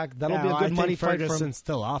to come back. That'll be a I good think money fight for him. Ferguson's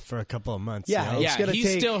still off for a couple of months. Yeah, you know? it's gonna he's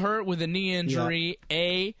take- still hurt with a knee injury,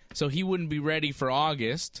 A, so he wouldn't be ready for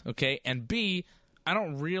August, okay? And B, I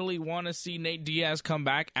don't really want to see Nate Diaz come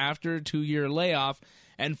back after a 2-year layoff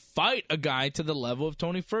and fight a guy to the level of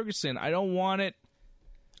Tony Ferguson. I don't want it.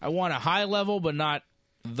 I want a high level, but not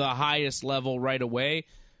the highest level right away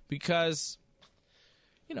because,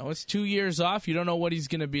 it's 2 years off. You don't know what he's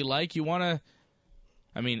going to be like. You want to...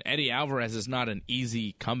 Eddie Alvarez is not an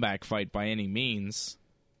easy comeback fight by any means.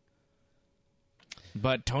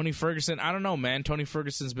 But Tony Ferguson, I don't know, man. Tony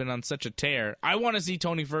Ferguson's been on such a tear. I want to see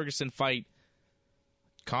Tony Ferguson fight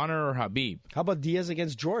Conor or Khabib. How about Diaz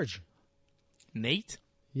against George? Nate?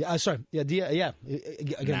 Yeah, sorry. Yeah, Diaz. Yeah,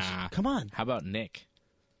 against. Nah. Come on. How about Nick?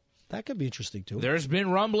 That could be interesting, too. There's been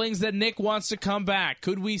rumblings that Nick wants to come back.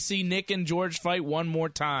 Could we see Nick and George fight one more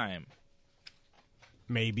time?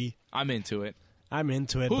 Maybe. I'm into it. I'm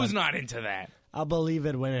into it. Who's not into that? I'll believe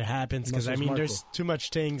it when it happens because, I mean, there's too much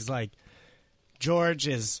things like George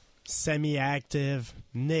is semi-active.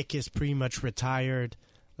 Nick is pretty much retired.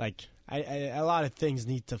 Like, a lot of things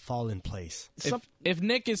need to fall in place. If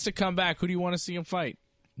Nick is to come back, who do you want to see him fight?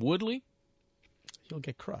 Woodley? He'll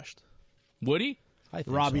get crushed. Would he? I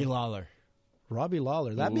think Robbie so. Lawler. Robbie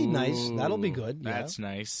Lawler. That'd be nice. That'll be good. That's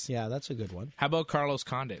nice. Yeah, that's a good one. How about Carlos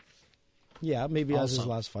Condit? Yeah, maybe as his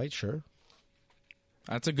last fight, sure.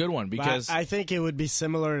 That's a good one because I think it would be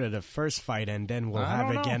similar to the first fight, and then we'll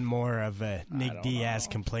have again more of Nick Diaz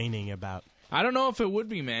complaining about. I don't know if it would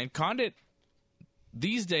be, man. Condit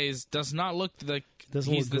these days does not look like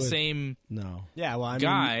he's the same. No. Yeah, well, I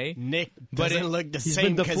guy. mean, Nick doesn't look the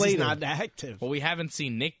same because he's not active. Well, we haven't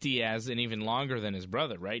seen Nick Diaz in even longer than his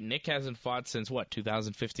brother, right? Nick hasn't fought since what,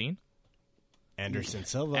 2015? Anderson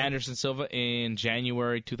Silva. Anderson Silva in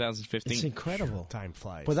January 2015. It's incredible. Time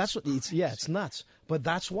flies. But that's what it's nuts. But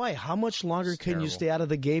that's why. How much longer can you stay out of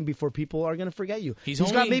the game before people are going to forget you? He's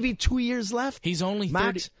got maybe 2 years left. He's only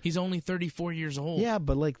max. 30, he's only 34 years old. Yeah,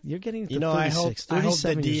 but like you're getting to 36, I hope the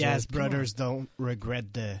 37 years Diaz old. brothers don't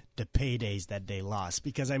regret the paydays that they lost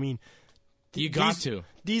because I mean,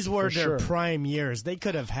 these were their prime years. They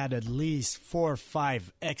could have had at least 4 or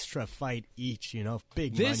 5 extra fight each. You know,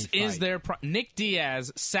 big money This fight. is their prime. Nick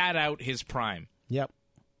Diaz sat out his prime. Yep,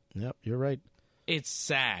 you're right. It's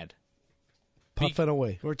sad. Puffing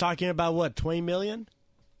away. We're talking about what, 20 million?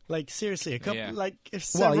 Like seriously, a couple, like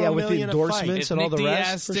several with the million endorsements if and all Nick the Diaz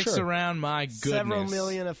rest. For sticks sure. around, my goodness, several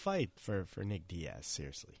million a fight for Nick Diaz.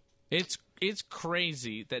 Seriously, it's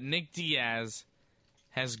crazy that Nick Diaz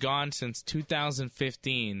has gone since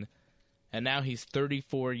 2015, and now he's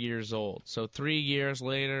 34 years old. So 3 years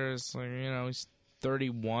later, it's like, he's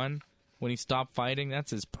 31 when he stopped fighting.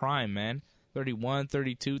 That's his prime, man. 31,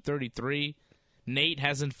 32, 33. Nate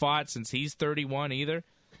hasn't fought since he's 31 either.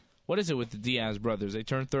 What is it with the Diaz brothers? They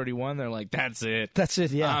turn 31, they're like, that's it. That's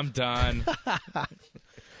it, yeah. I'm done.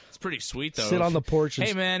 It's pretty sweet, though. Sit on the porch and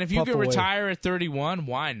hey, man, if you could retire at 31,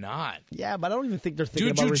 why not? Yeah, but I don't even think they're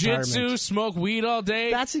thinking do about retirement. Do jiu-jitsu, smoke weed all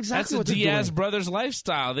day. That's exactly what the they're Diaz doing. brothers'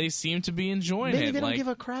 lifestyle. They seem to be enjoying Maybe it. they don't give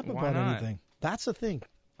a crap about anything. That's the thing.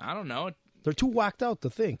 I don't know. They're too whacked out to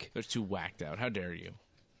think. They're too whacked out. How dare you?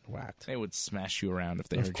 Whacked. They would smash you around if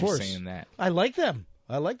they Of heard course. you saying that. I like them.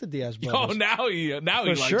 I like the Diaz brothers. Oh, now he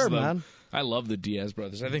likes sure, them. Man. I love the Diaz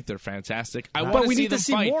brothers. I think they're fantastic. I But want we to see need them to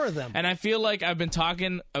see fight. more of them. And I feel like I've been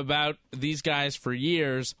talking about these guys for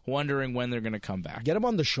years, wondering when they're going to come back. Get them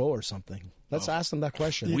on the show or something. Let's ask them that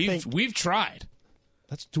question. We've tried.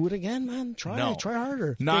 Let's do it again, man. Try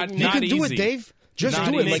harder. You can do it, Dave. Just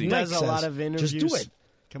do it. Like Nick does says. a lot of interviews. Just do it.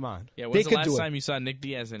 Come on. Yeah, when's the last time you saw Nick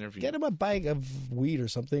Diaz interview? Get him a bag of weed or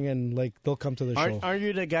something, and they'll come to the show. Are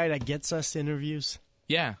you the guy that gets us interviews?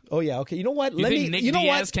 Yeah. Oh yeah. Okay. You know what? You think Nick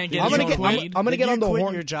Diaz can't get I'm his gonna own weed? I'm gonna get on the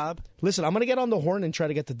horn. Your job. Listen, I'm gonna get on the horn and try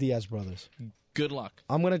to get the Diaz brothers. Good luck.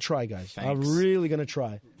 I'm gonna try, guys. Thanks. I'm really gonna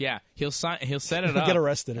try. Yeah, he'll set it up. Get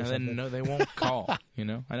arrested or and something. then no, they won't call. I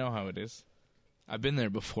know how it is. I've been there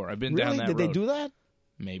before. I've been down Really? that Did road. they do that?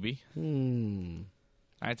 Maybe.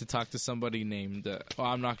 I had to talk to somebody named.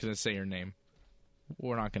 I'm not going to say her name.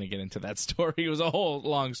 We're not going to get into that story. It was a whole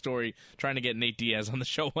long story trying to get Nate Diaz on the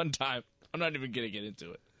show one time. I'm not even going to get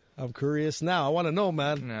into it. I'm curious now. I want to know,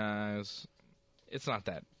 man. Nah, it's not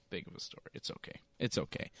that big of a story. It's okay. It's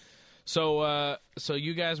okay. So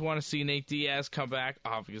you guys want to see Nate Diaz come back?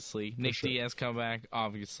 Obviously. Nick Diaz come back?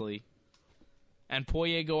 Obviously. And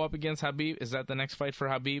Poirier go up against Khabib? Is that the next fight for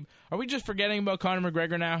Khabib? Are we just forgetting about Conor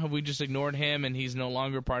McGregor now? Have we just ignored him and he's no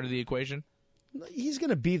longer part of the equation? He's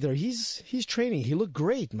gonna be there. He's training. He looked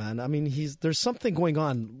great, man. I mean, there's something going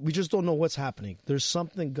on. We just don't know what's happening. There's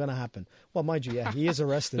something gonna happen. Well, mind you, yeah, he is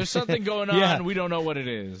arrested. There's something going on. Yeah. We don't know what it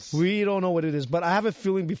is. We don't know what it is, but I have a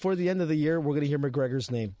feeling before the end of the year, we're gonna hear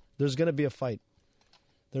McGregor's name. There's gonna be a fight.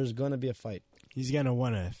 There's gonna be a fight. He's gonna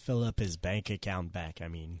want to fill up his bank account back. I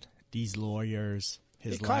mean, these lawyers,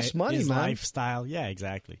 it costs money, his man. lifestyle. Yeah,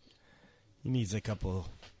 exactly. He needs a couple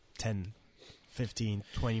 10, 15,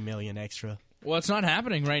 20 million extra. Well, it's not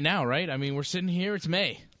happening right now, right? I mean, we're sitting here. It's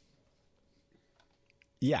May.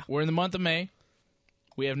 Yeah. We're in the month of May.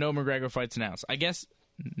 We have no McGregor fights announced. I guess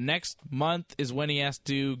next month is when he has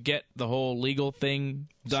to get the whole legal thing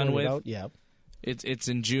done Sort it with. out, yeah. It's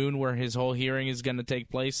in June where his whole hearing is going to take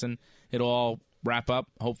place, and it'll all wrap up,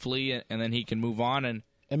 hopefully, and then he can move on and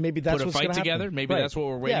maybe that's put a what's fight gonna together. happen. Maybe that's what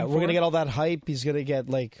we're waiting for. Yeah, we're gonna get all that hype. He's gonna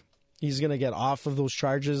get off of those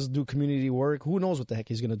charges, do community work. Who knows what the heck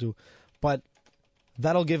he's gonna do? But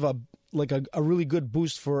that'll give a really good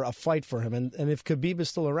boost for a fight for him. And if Khabib is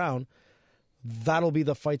still around, that'll be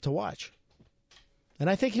the fight to watch. And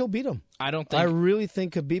I think he'll beat him. I don't think. I really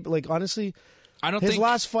think Khabib. Like honestly, his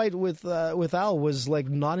last fight with Al was like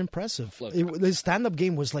not impressive. His stand-up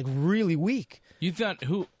game was like really weak. You thought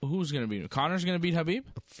who's going to beat him? Connor's going to beat Khabib?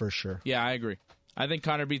 For sure. Yeah, I agree. I think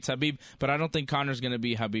Connor beats Khabib, but I don't think Connor's going to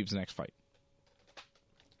be Khabib's next fight.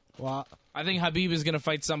 Well, I think Khabib is going to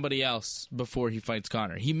fight somebody else before he fights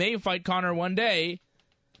Connor. He may fight Connor one day,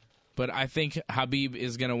 but I think Khabib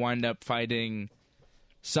is going to wind up fighting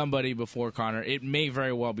somebody before Connor. It may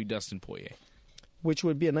very well be Dustin Poirier. Which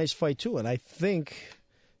would be a nice fight, too. And I think,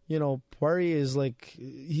 Poirier is like,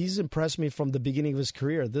 he's impressed me from the beginning of his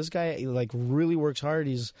career. This guy, like, really works hard.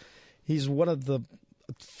 He's one of the,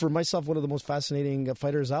 for myself, one of the most fascinating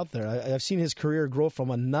fighters out there. I've seen his career grow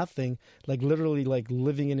from a nothing, like literally like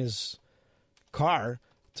living in his car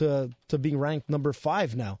to being ranked number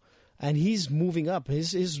 5 now. And he's moving up.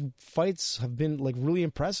 His fights have been like really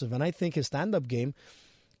impressive. And I think his stand-up game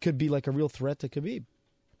could be like a real threat to Khabib.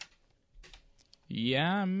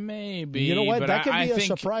 Yeah, maybe. You know what? But that could be a think,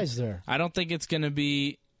 surprise there. I don't think it's going to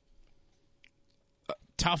be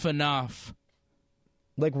tough enough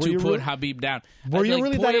like, to put Khabib down. Were you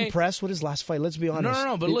really that impressed with his last fight? Let's be honest.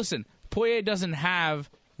 No. But listen, Poirier doesn't have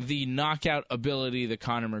the knockout ability that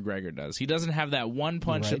Conor McGregor does. He doesn't have that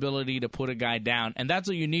one-punch ability to put a guy down, and that's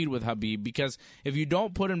what you need with Khabib, because if you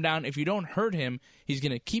don't put him down, if you don't hurt him, he's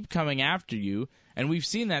going to keep coming after you, and we've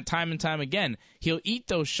seen that time and time again. He'll eat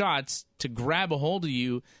those shots to grab a hold of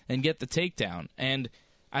you and get the takedown, and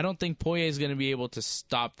I don't think Poirier is going to be able to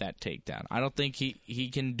stop that takedown. I don't think he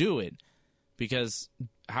can do it, because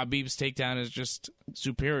Khabib's takedown is just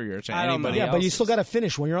superior to anybody else. Yeah, but you still got to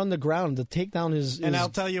finish. When you're on the ground, the takedown is... And I'll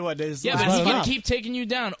tell you what is... Yeah, but he's going to keep taking you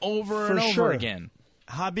down over and over again.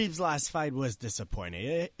 Habib's last fight was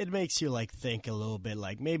disappointing. It makes you like think a little bit,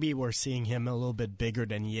 like maybe we're seeing him a little bit bigger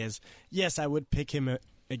than he is. Yes, I would pick him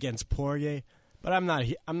against Poirier, but I'm not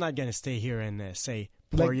going to stay here and say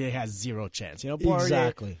Poirier has zero chance.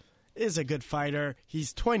 Poirier is a good fighter.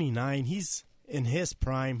 He's 29. He's in his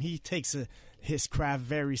prime. He takes his craft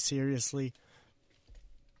very seriously.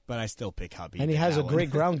 But I still pick Khabib. And he has a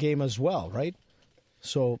great ground game as well, right?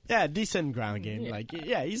 So yeah, decent ground game.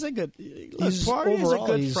 He's a good. Poirier's a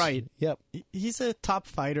good fight. Yep, he's a top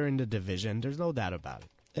fighter in the division. There's no doubt about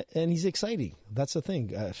it. And he's exciting. That's the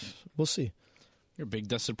thing. We'll see. You're a big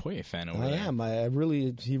Dustin Poirier fan over there. I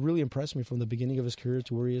am. He really impressed me from the beginning of his career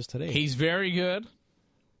to where he is today. He's very good,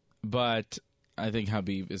 but I think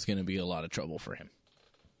Khabib is going to be a lot of trouble for him.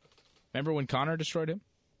 Remember when Conor destroyed him?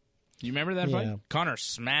 You remember that fight? Conor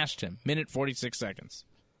smashed him. Minute 46 seconds.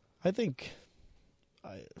 I think,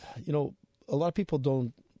 a lot of people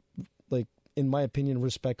don't, like, in my opinion,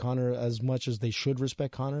 respect Conor as much as they should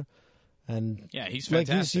respect Conor. And yeah, he's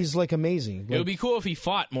fantastic. He's like amazing. It would be cool if he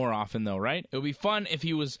fought more often, though, right? It would be fun if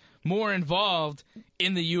he was more involved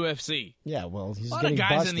in the UFC. Yeah, well, he's a lot getting of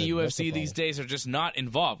guys busted. in the UFC these days are just not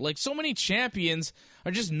involved. Like, so many champions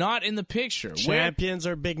are just not in the picture. Champions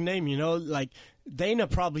are big name, like Dana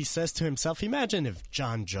probably says to himself, imagine if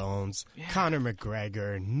John Jones, Conor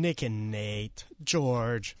McGregor, Nick and Nate,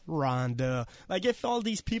 George, Ronda, like if all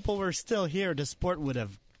these people were still here, the sport would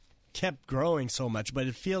have kept growing so much. But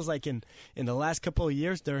it feels like in the last couple of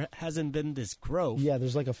years, there hasn't been this growth. Yeah,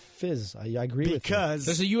 there's like a fizz. I agree with you. Because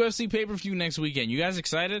there's a UFC pay-per-view next weekend. You guys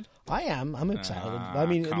excited? I am. I'm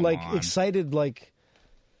excited. Excited like...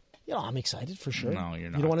 I'm excited for sure. No, you're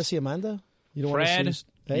not. You don't want to see Amanda? You don't Fred, want to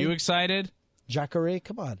see you excited? Jacare,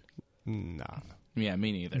 come on. No. Yeah,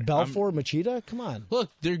 me neither. Belfort, Machida, come on.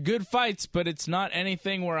 Look, they're good fights, but it's not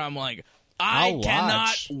anything where I'm like, I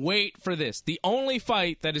cannot wait for this. The only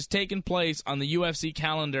fight that has taken place on the UFC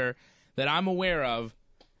calendar that I'm aware of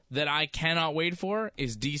that I cannot wait for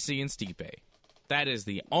is DC and Stipe. That is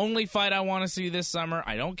the only fight I want to see this summer.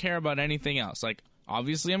 I don't care about anything else. Like,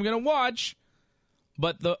 obviously I'm going to watch,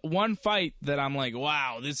 but the one fight that I'm like,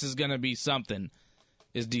 wow, this is going to be something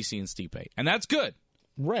is DC and Stipe. And that's good.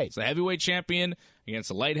 Right. It's the heavyweight champion against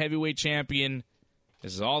the light heavyweight champion.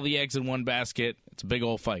 This is all the eggs in one basket. It's a big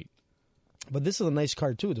old fight. But this is a nice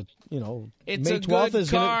card, too. It's May a 12th good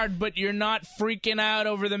card, but you're not freaking out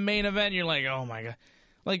over the main event. You're like, oh, my God.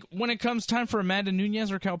 Like, when it comes time for Amanda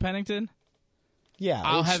Nunes or Cal Pennington,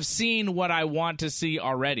 I'll have seen what I want to see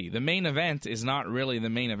already. The main event is not really the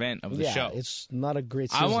main event of the show. It's not a great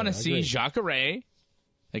I want to see Jacare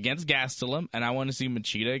against Gastelum, and I want to see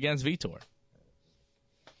Machida against Vitor.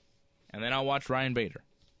 And then I'll watch Ryan Bader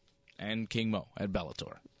and King Mo at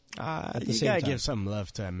Bellator. You gotta give some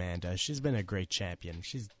love to Amanda. She's been a great champion.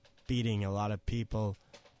 She's beating a lot of people.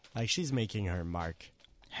 Like, she's making her mark.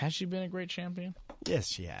 Has she been a great champion? Yes,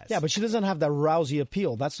 she has. Yeah, but she doesn't have that Rousey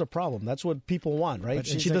appeal. That's the problem. That's what people want, right? But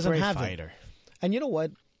she's and she a doesn't great have fighter. it. And you know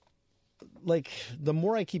what? Like, the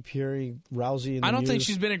more I keep hearing Rousey in the I don't think news-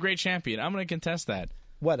 she's been a great champion. I'm going to contest that.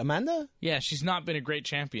 What, Amanda? Yeah, she's not been a great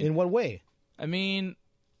champion. In what way? I mean,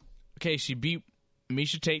 okay, she beat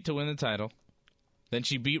Miesha Tate to win the title. Then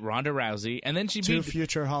she beat Ronda Rousey, and then she Two beat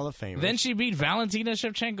future Hall of Famers. Then she beat Valentina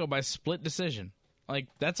Shevchenko by split decision. Like,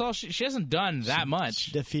 that's all she hasn't done that much.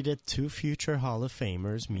 She defeated 2 future Hall of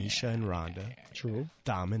Famers, Miesha and Ronda. True.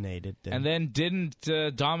 Dominated them. And then didn't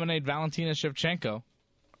dominate Valentina Shevchenko.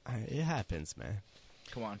 It happens, man.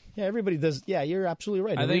 Come on. Yeah, everybody does. Yeah, you're absolutely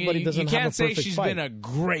right. I think Everybody doesn't you can't have a say perfect she's fight. been a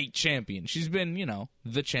great champion. She's been,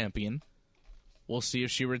 the champion. We'll see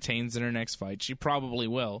if she retains in her next fight. She probably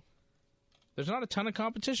will. There's not a ton of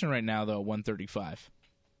competition right now, though, at 135.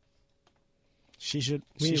 She should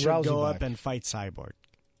Rousey go back. up and fight Cyborg.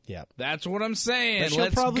 Yeah. That's what I'm saying. But she'll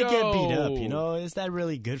Let's probably go. get beat up, Is that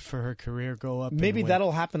really good for her career? Go up Maybe and win?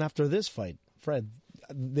 that'll happen after this fight. Fred,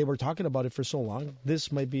 they were talking about it for so long.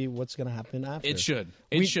 This might be what's going to happen after. It should.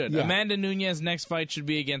 It should. Yeah. Amanda Nunes' next fight should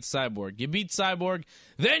be against Cyborg. You beat Cyborg,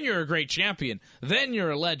 then you're a great champion. Then you're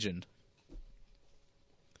a legend.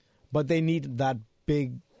 But they need that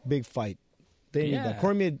big fight. They need that.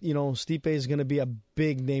 Cormier, Stipe is going to be a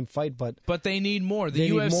big name fight, but they need more. The They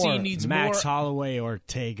need UFC more. needs Max more. Holloway,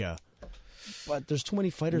 Ortega, but there's too many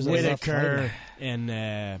fighters. that are not Whitaker, fighting.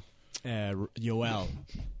 and Yoel.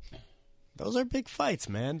 Those are big fights,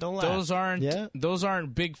 man. Don't laugh. Those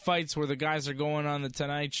aren't big fights where the guys are going on the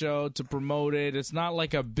Tonight Show to promote it. It's not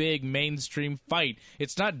like a big mainstream fight.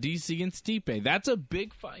 It's not DC and Stipe. That's a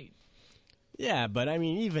big fight. Yeah, but I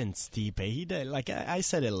mean, even Stipe, he did. Like I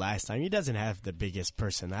said it last time, he doesn't have the biggest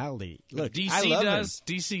personality. Look, DC I love does.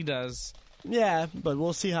 him. DC does. Yeah, but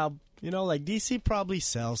we'll see how. Like DC probably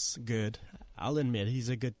sells good. I'll admit he's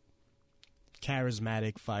a good,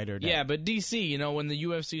 charismatic fighter. Yeah, but DC, when the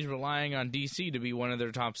UFC is relying on DC to be one of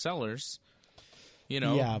their top sellers,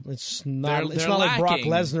 yeah, it's not. they're It's not like Brock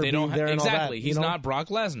lacking. Lesnar They don't being there and all that. exactly. He's not Brock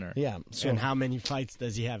Lesnar. Yeah. So And how many fights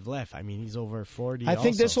does he have left? I mean, he's over 40. I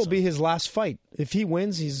think this will so be his last fight. If he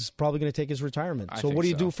wins, he's probably going to take his retirement. So think what do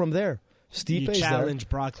you so. do from there? You Stipe's challenge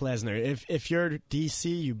Brock Lesnar. If you're DC,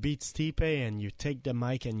 you beat Stipe and you take the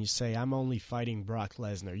mic and you say, "I'm only fighting Brock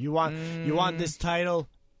Lesnar." You want this title?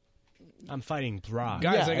 I'm fighting Brock.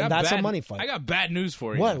 Guys, Yeah, I got and that's a bad, money fight. I got bad news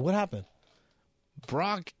for you. What? What happened?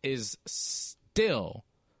 Brock is still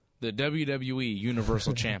the WWE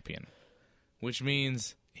Universal Champion, which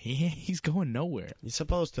means he's going nowhere. You're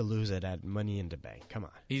supposed to lose it at Money in the Bank. Come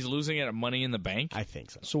on. He's losing it at Money in the Bank. I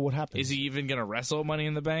think so. So what happened? Is he even going to wrestle at Money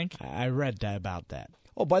in the Bank? I read that about that.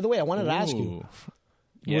 Oh, by the way, I wanted to ask you: Ooh.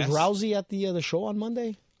 Yes. was Rousey at the show on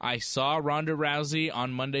Monday? I saw Ronda Rousey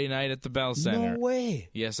on Monday night at the Bell Center. No way.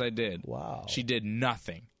 Yes, I did. Wow. She did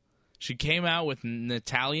nothing. She came out with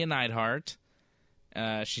Natalia Neidhart.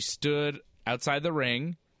 She stood outside the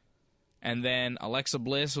ring, and then Alexa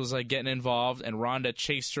Bliss was getting involved, and Ronda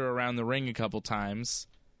chased her around the ring a couple times,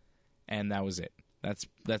 and that was it.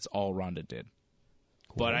 That's all Ronda did.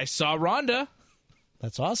 Cool. But I saw Ronda.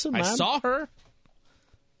 That's awesome, man. I saw her.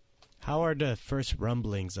 How are the first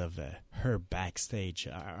rumblings of her backstage?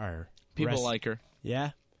 People like her.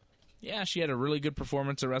 Yeah? Yeah, she had a really good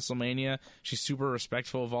performance at WrestleMania. She's super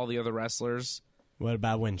respectful of all the other wrestlers. What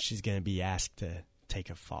about when she's going to be asked to take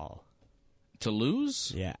a fall? To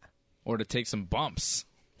lose? Yeah. Or to take some bumps?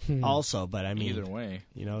 Also, but I mean... Either way.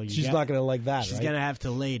 She's not going to like that, She's right? going to have to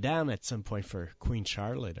lay down at some point for Queen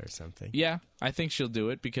Charlotte or something. Yeah, I think she'll do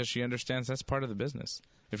it because she understands that's part of the business.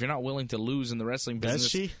 If you're not willing to lose in the wrestling business... Does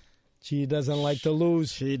she? She doesn't like to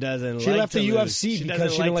lose. She doesn't She like left to the lose. UFC she because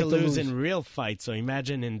doesn't she like didn't to like to lose lose. in real fights. So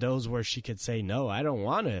imagine in those where she could say, no, I don't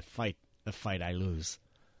want to fight a fight I lose.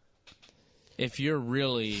 If you're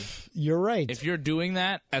really... You're right. If you're doing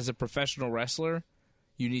that as a professional wrestler,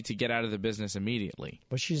 you need to get out of the business immediately.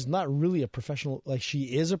 But she's not really a professional. Like, she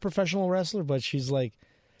is a professional wrestler, but she's like...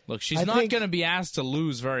 Look, she's not going to be asked to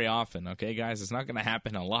lose very often, okay, guys? It's not going to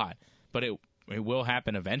happen a lot. But it will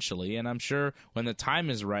happen eventually, and I'm sure when the time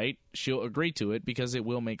is right, she'll agree to it because it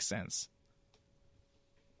will make sense.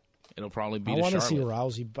 It'll probably be I to want to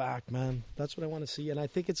Charlotte. see Rousey back, man. That's what I want to see, and I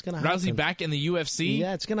think it's going to happen. Rousey back in the UFC?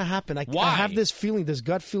 Yeah, it's going to happen. Why? I have this feeling, this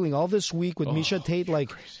gut feeling, all this week with Miesha Tate,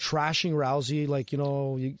 trashing Rousey,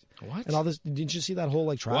 What? and all this. Didn't you see that whole,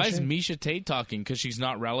 trashing? Why is Miesha Tate talking? Because she's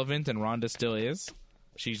not relevant and Ronda still is?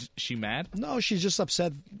 She mad? No, she's just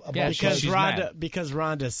upset about Because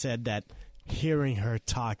Ronda said that hearing her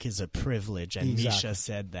talk is a privilege, and Miesha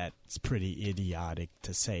said that it's pretty idiotic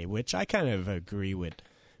to say, which I kind of agree with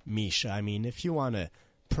Miesha. I mean, if you want to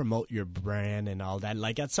promote your brand and all that.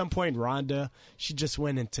 Like at some point, Rhonda, she just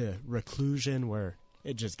went into reclusion where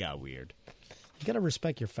it just got weird. You got to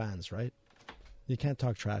respect your fans, right? You can't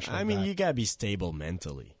talk trash like I mean, that. you got to be stable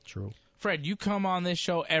mentally. True. Fred, you come on this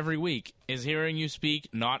show every week. Is hearing you speak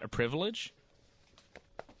not a privilege?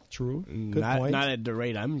 True. Good Not, point. not at the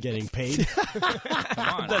rate I'm getting paid.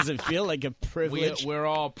 It doesn't feel like a privilege. We're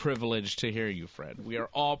all privileged to hear you, Fred. We are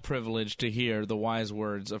all privileged to hear the wise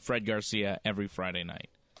words of Fred Garcia every Friday night.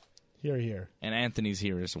 Here. And Anthony's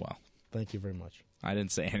here as well. Thank you very much. I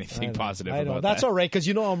didn't say anything positive I know. about That's that. all right, because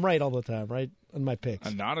you know I'm right all the time, right? On my picks.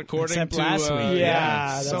 And not according Except to last week.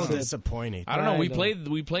 Yeah, so that's it. disappointing. I don't know. I We know.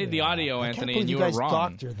 played the audio, I Anthony, can't and you believe were you guys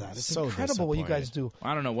wrong. doctor that. It's So incredible what you guys do.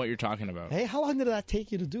 I don't know what you're talking about. Hey, how long did that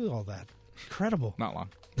take you to do all that? Incredible. Not long.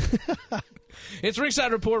 It's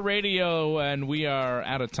Ringside Report Radio, and we are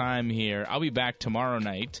out of time here. I'll be back tomorrow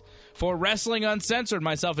night for Wrestling Uncensored.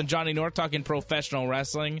 Myself and Johnny North talking professional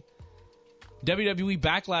wrestling. WWE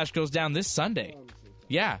Backlash goes down this Sunday.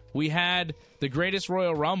 Yeah, we had the Greatest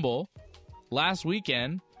Royal Rumble last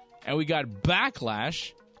weekend, and we got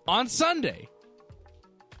Backlash on Sunday.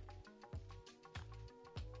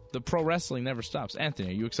 The pro wrestling never stops. Anthony,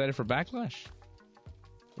 are you excited for Backlash?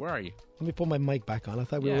 Where are you? Let me put my mic back on. I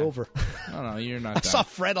thought we were over. No, you're not I done. saw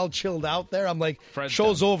Fred all chilled out there. I'm like, Fred's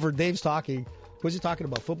show's done. over. Dave's talking. What's he talking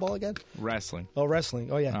about? Football again? Wrestling. Oh, wrestling.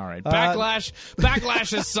 Oh, yeah. All right. Backlash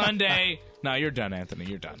is Sunday. No, you're done, Anthony.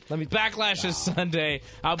 You're done. Backlash is Sunday.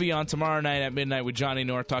 I'll be on tomorrow night at midnight with Johnny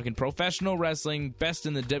North talking professional wrestling, best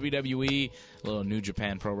in the WWE, a little New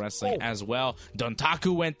Japan Pro Wrestling as well.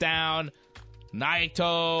 Dontaku went down.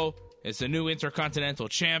 Naito is the new Intercontinental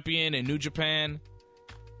Champion in New Japan.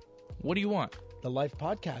 What do you want? The live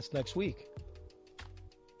podcast next week.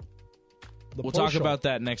 We'll talk about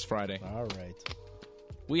that next Friday. All right.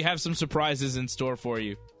 We have some surprises in store for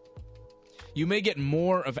you. You may get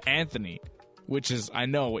more of Anthony, which is, I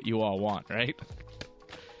know, what you all want, right?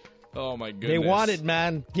 Oh, my goodness. They want it,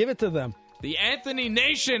 man. Give it to them. The Anthony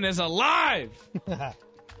Nation is alive.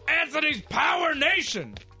 Anthony's Power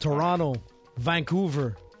Nation. Toronto,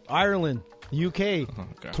 Vancouver, Ireland, UK,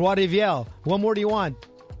 God. Trois-Rivières. What more do you want?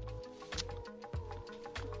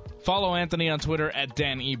 Follow Anthony on Twitter at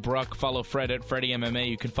Dan E. Bruck. Follow Fred at Freddie MMA.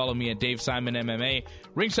 You can follow me at Dave Simon MMA.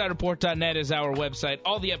 RingsideReport.net is our website.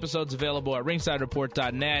 All the episodes available at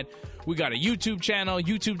RingsideReport.net. We got a YouTube channel,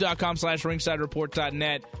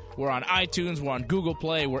 youtube.com/RingsideReport.net. We're on iTunes. We're on Google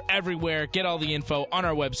Play. We're everywhere. Get all the info on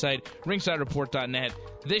our website, RingsideReport.net.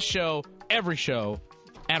 This show, every show,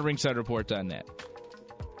 at RingsideReport.net.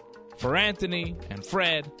 For Anthony and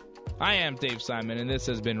Fred, I am Dave Simon, and this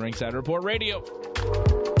has been Ringside Report Radio.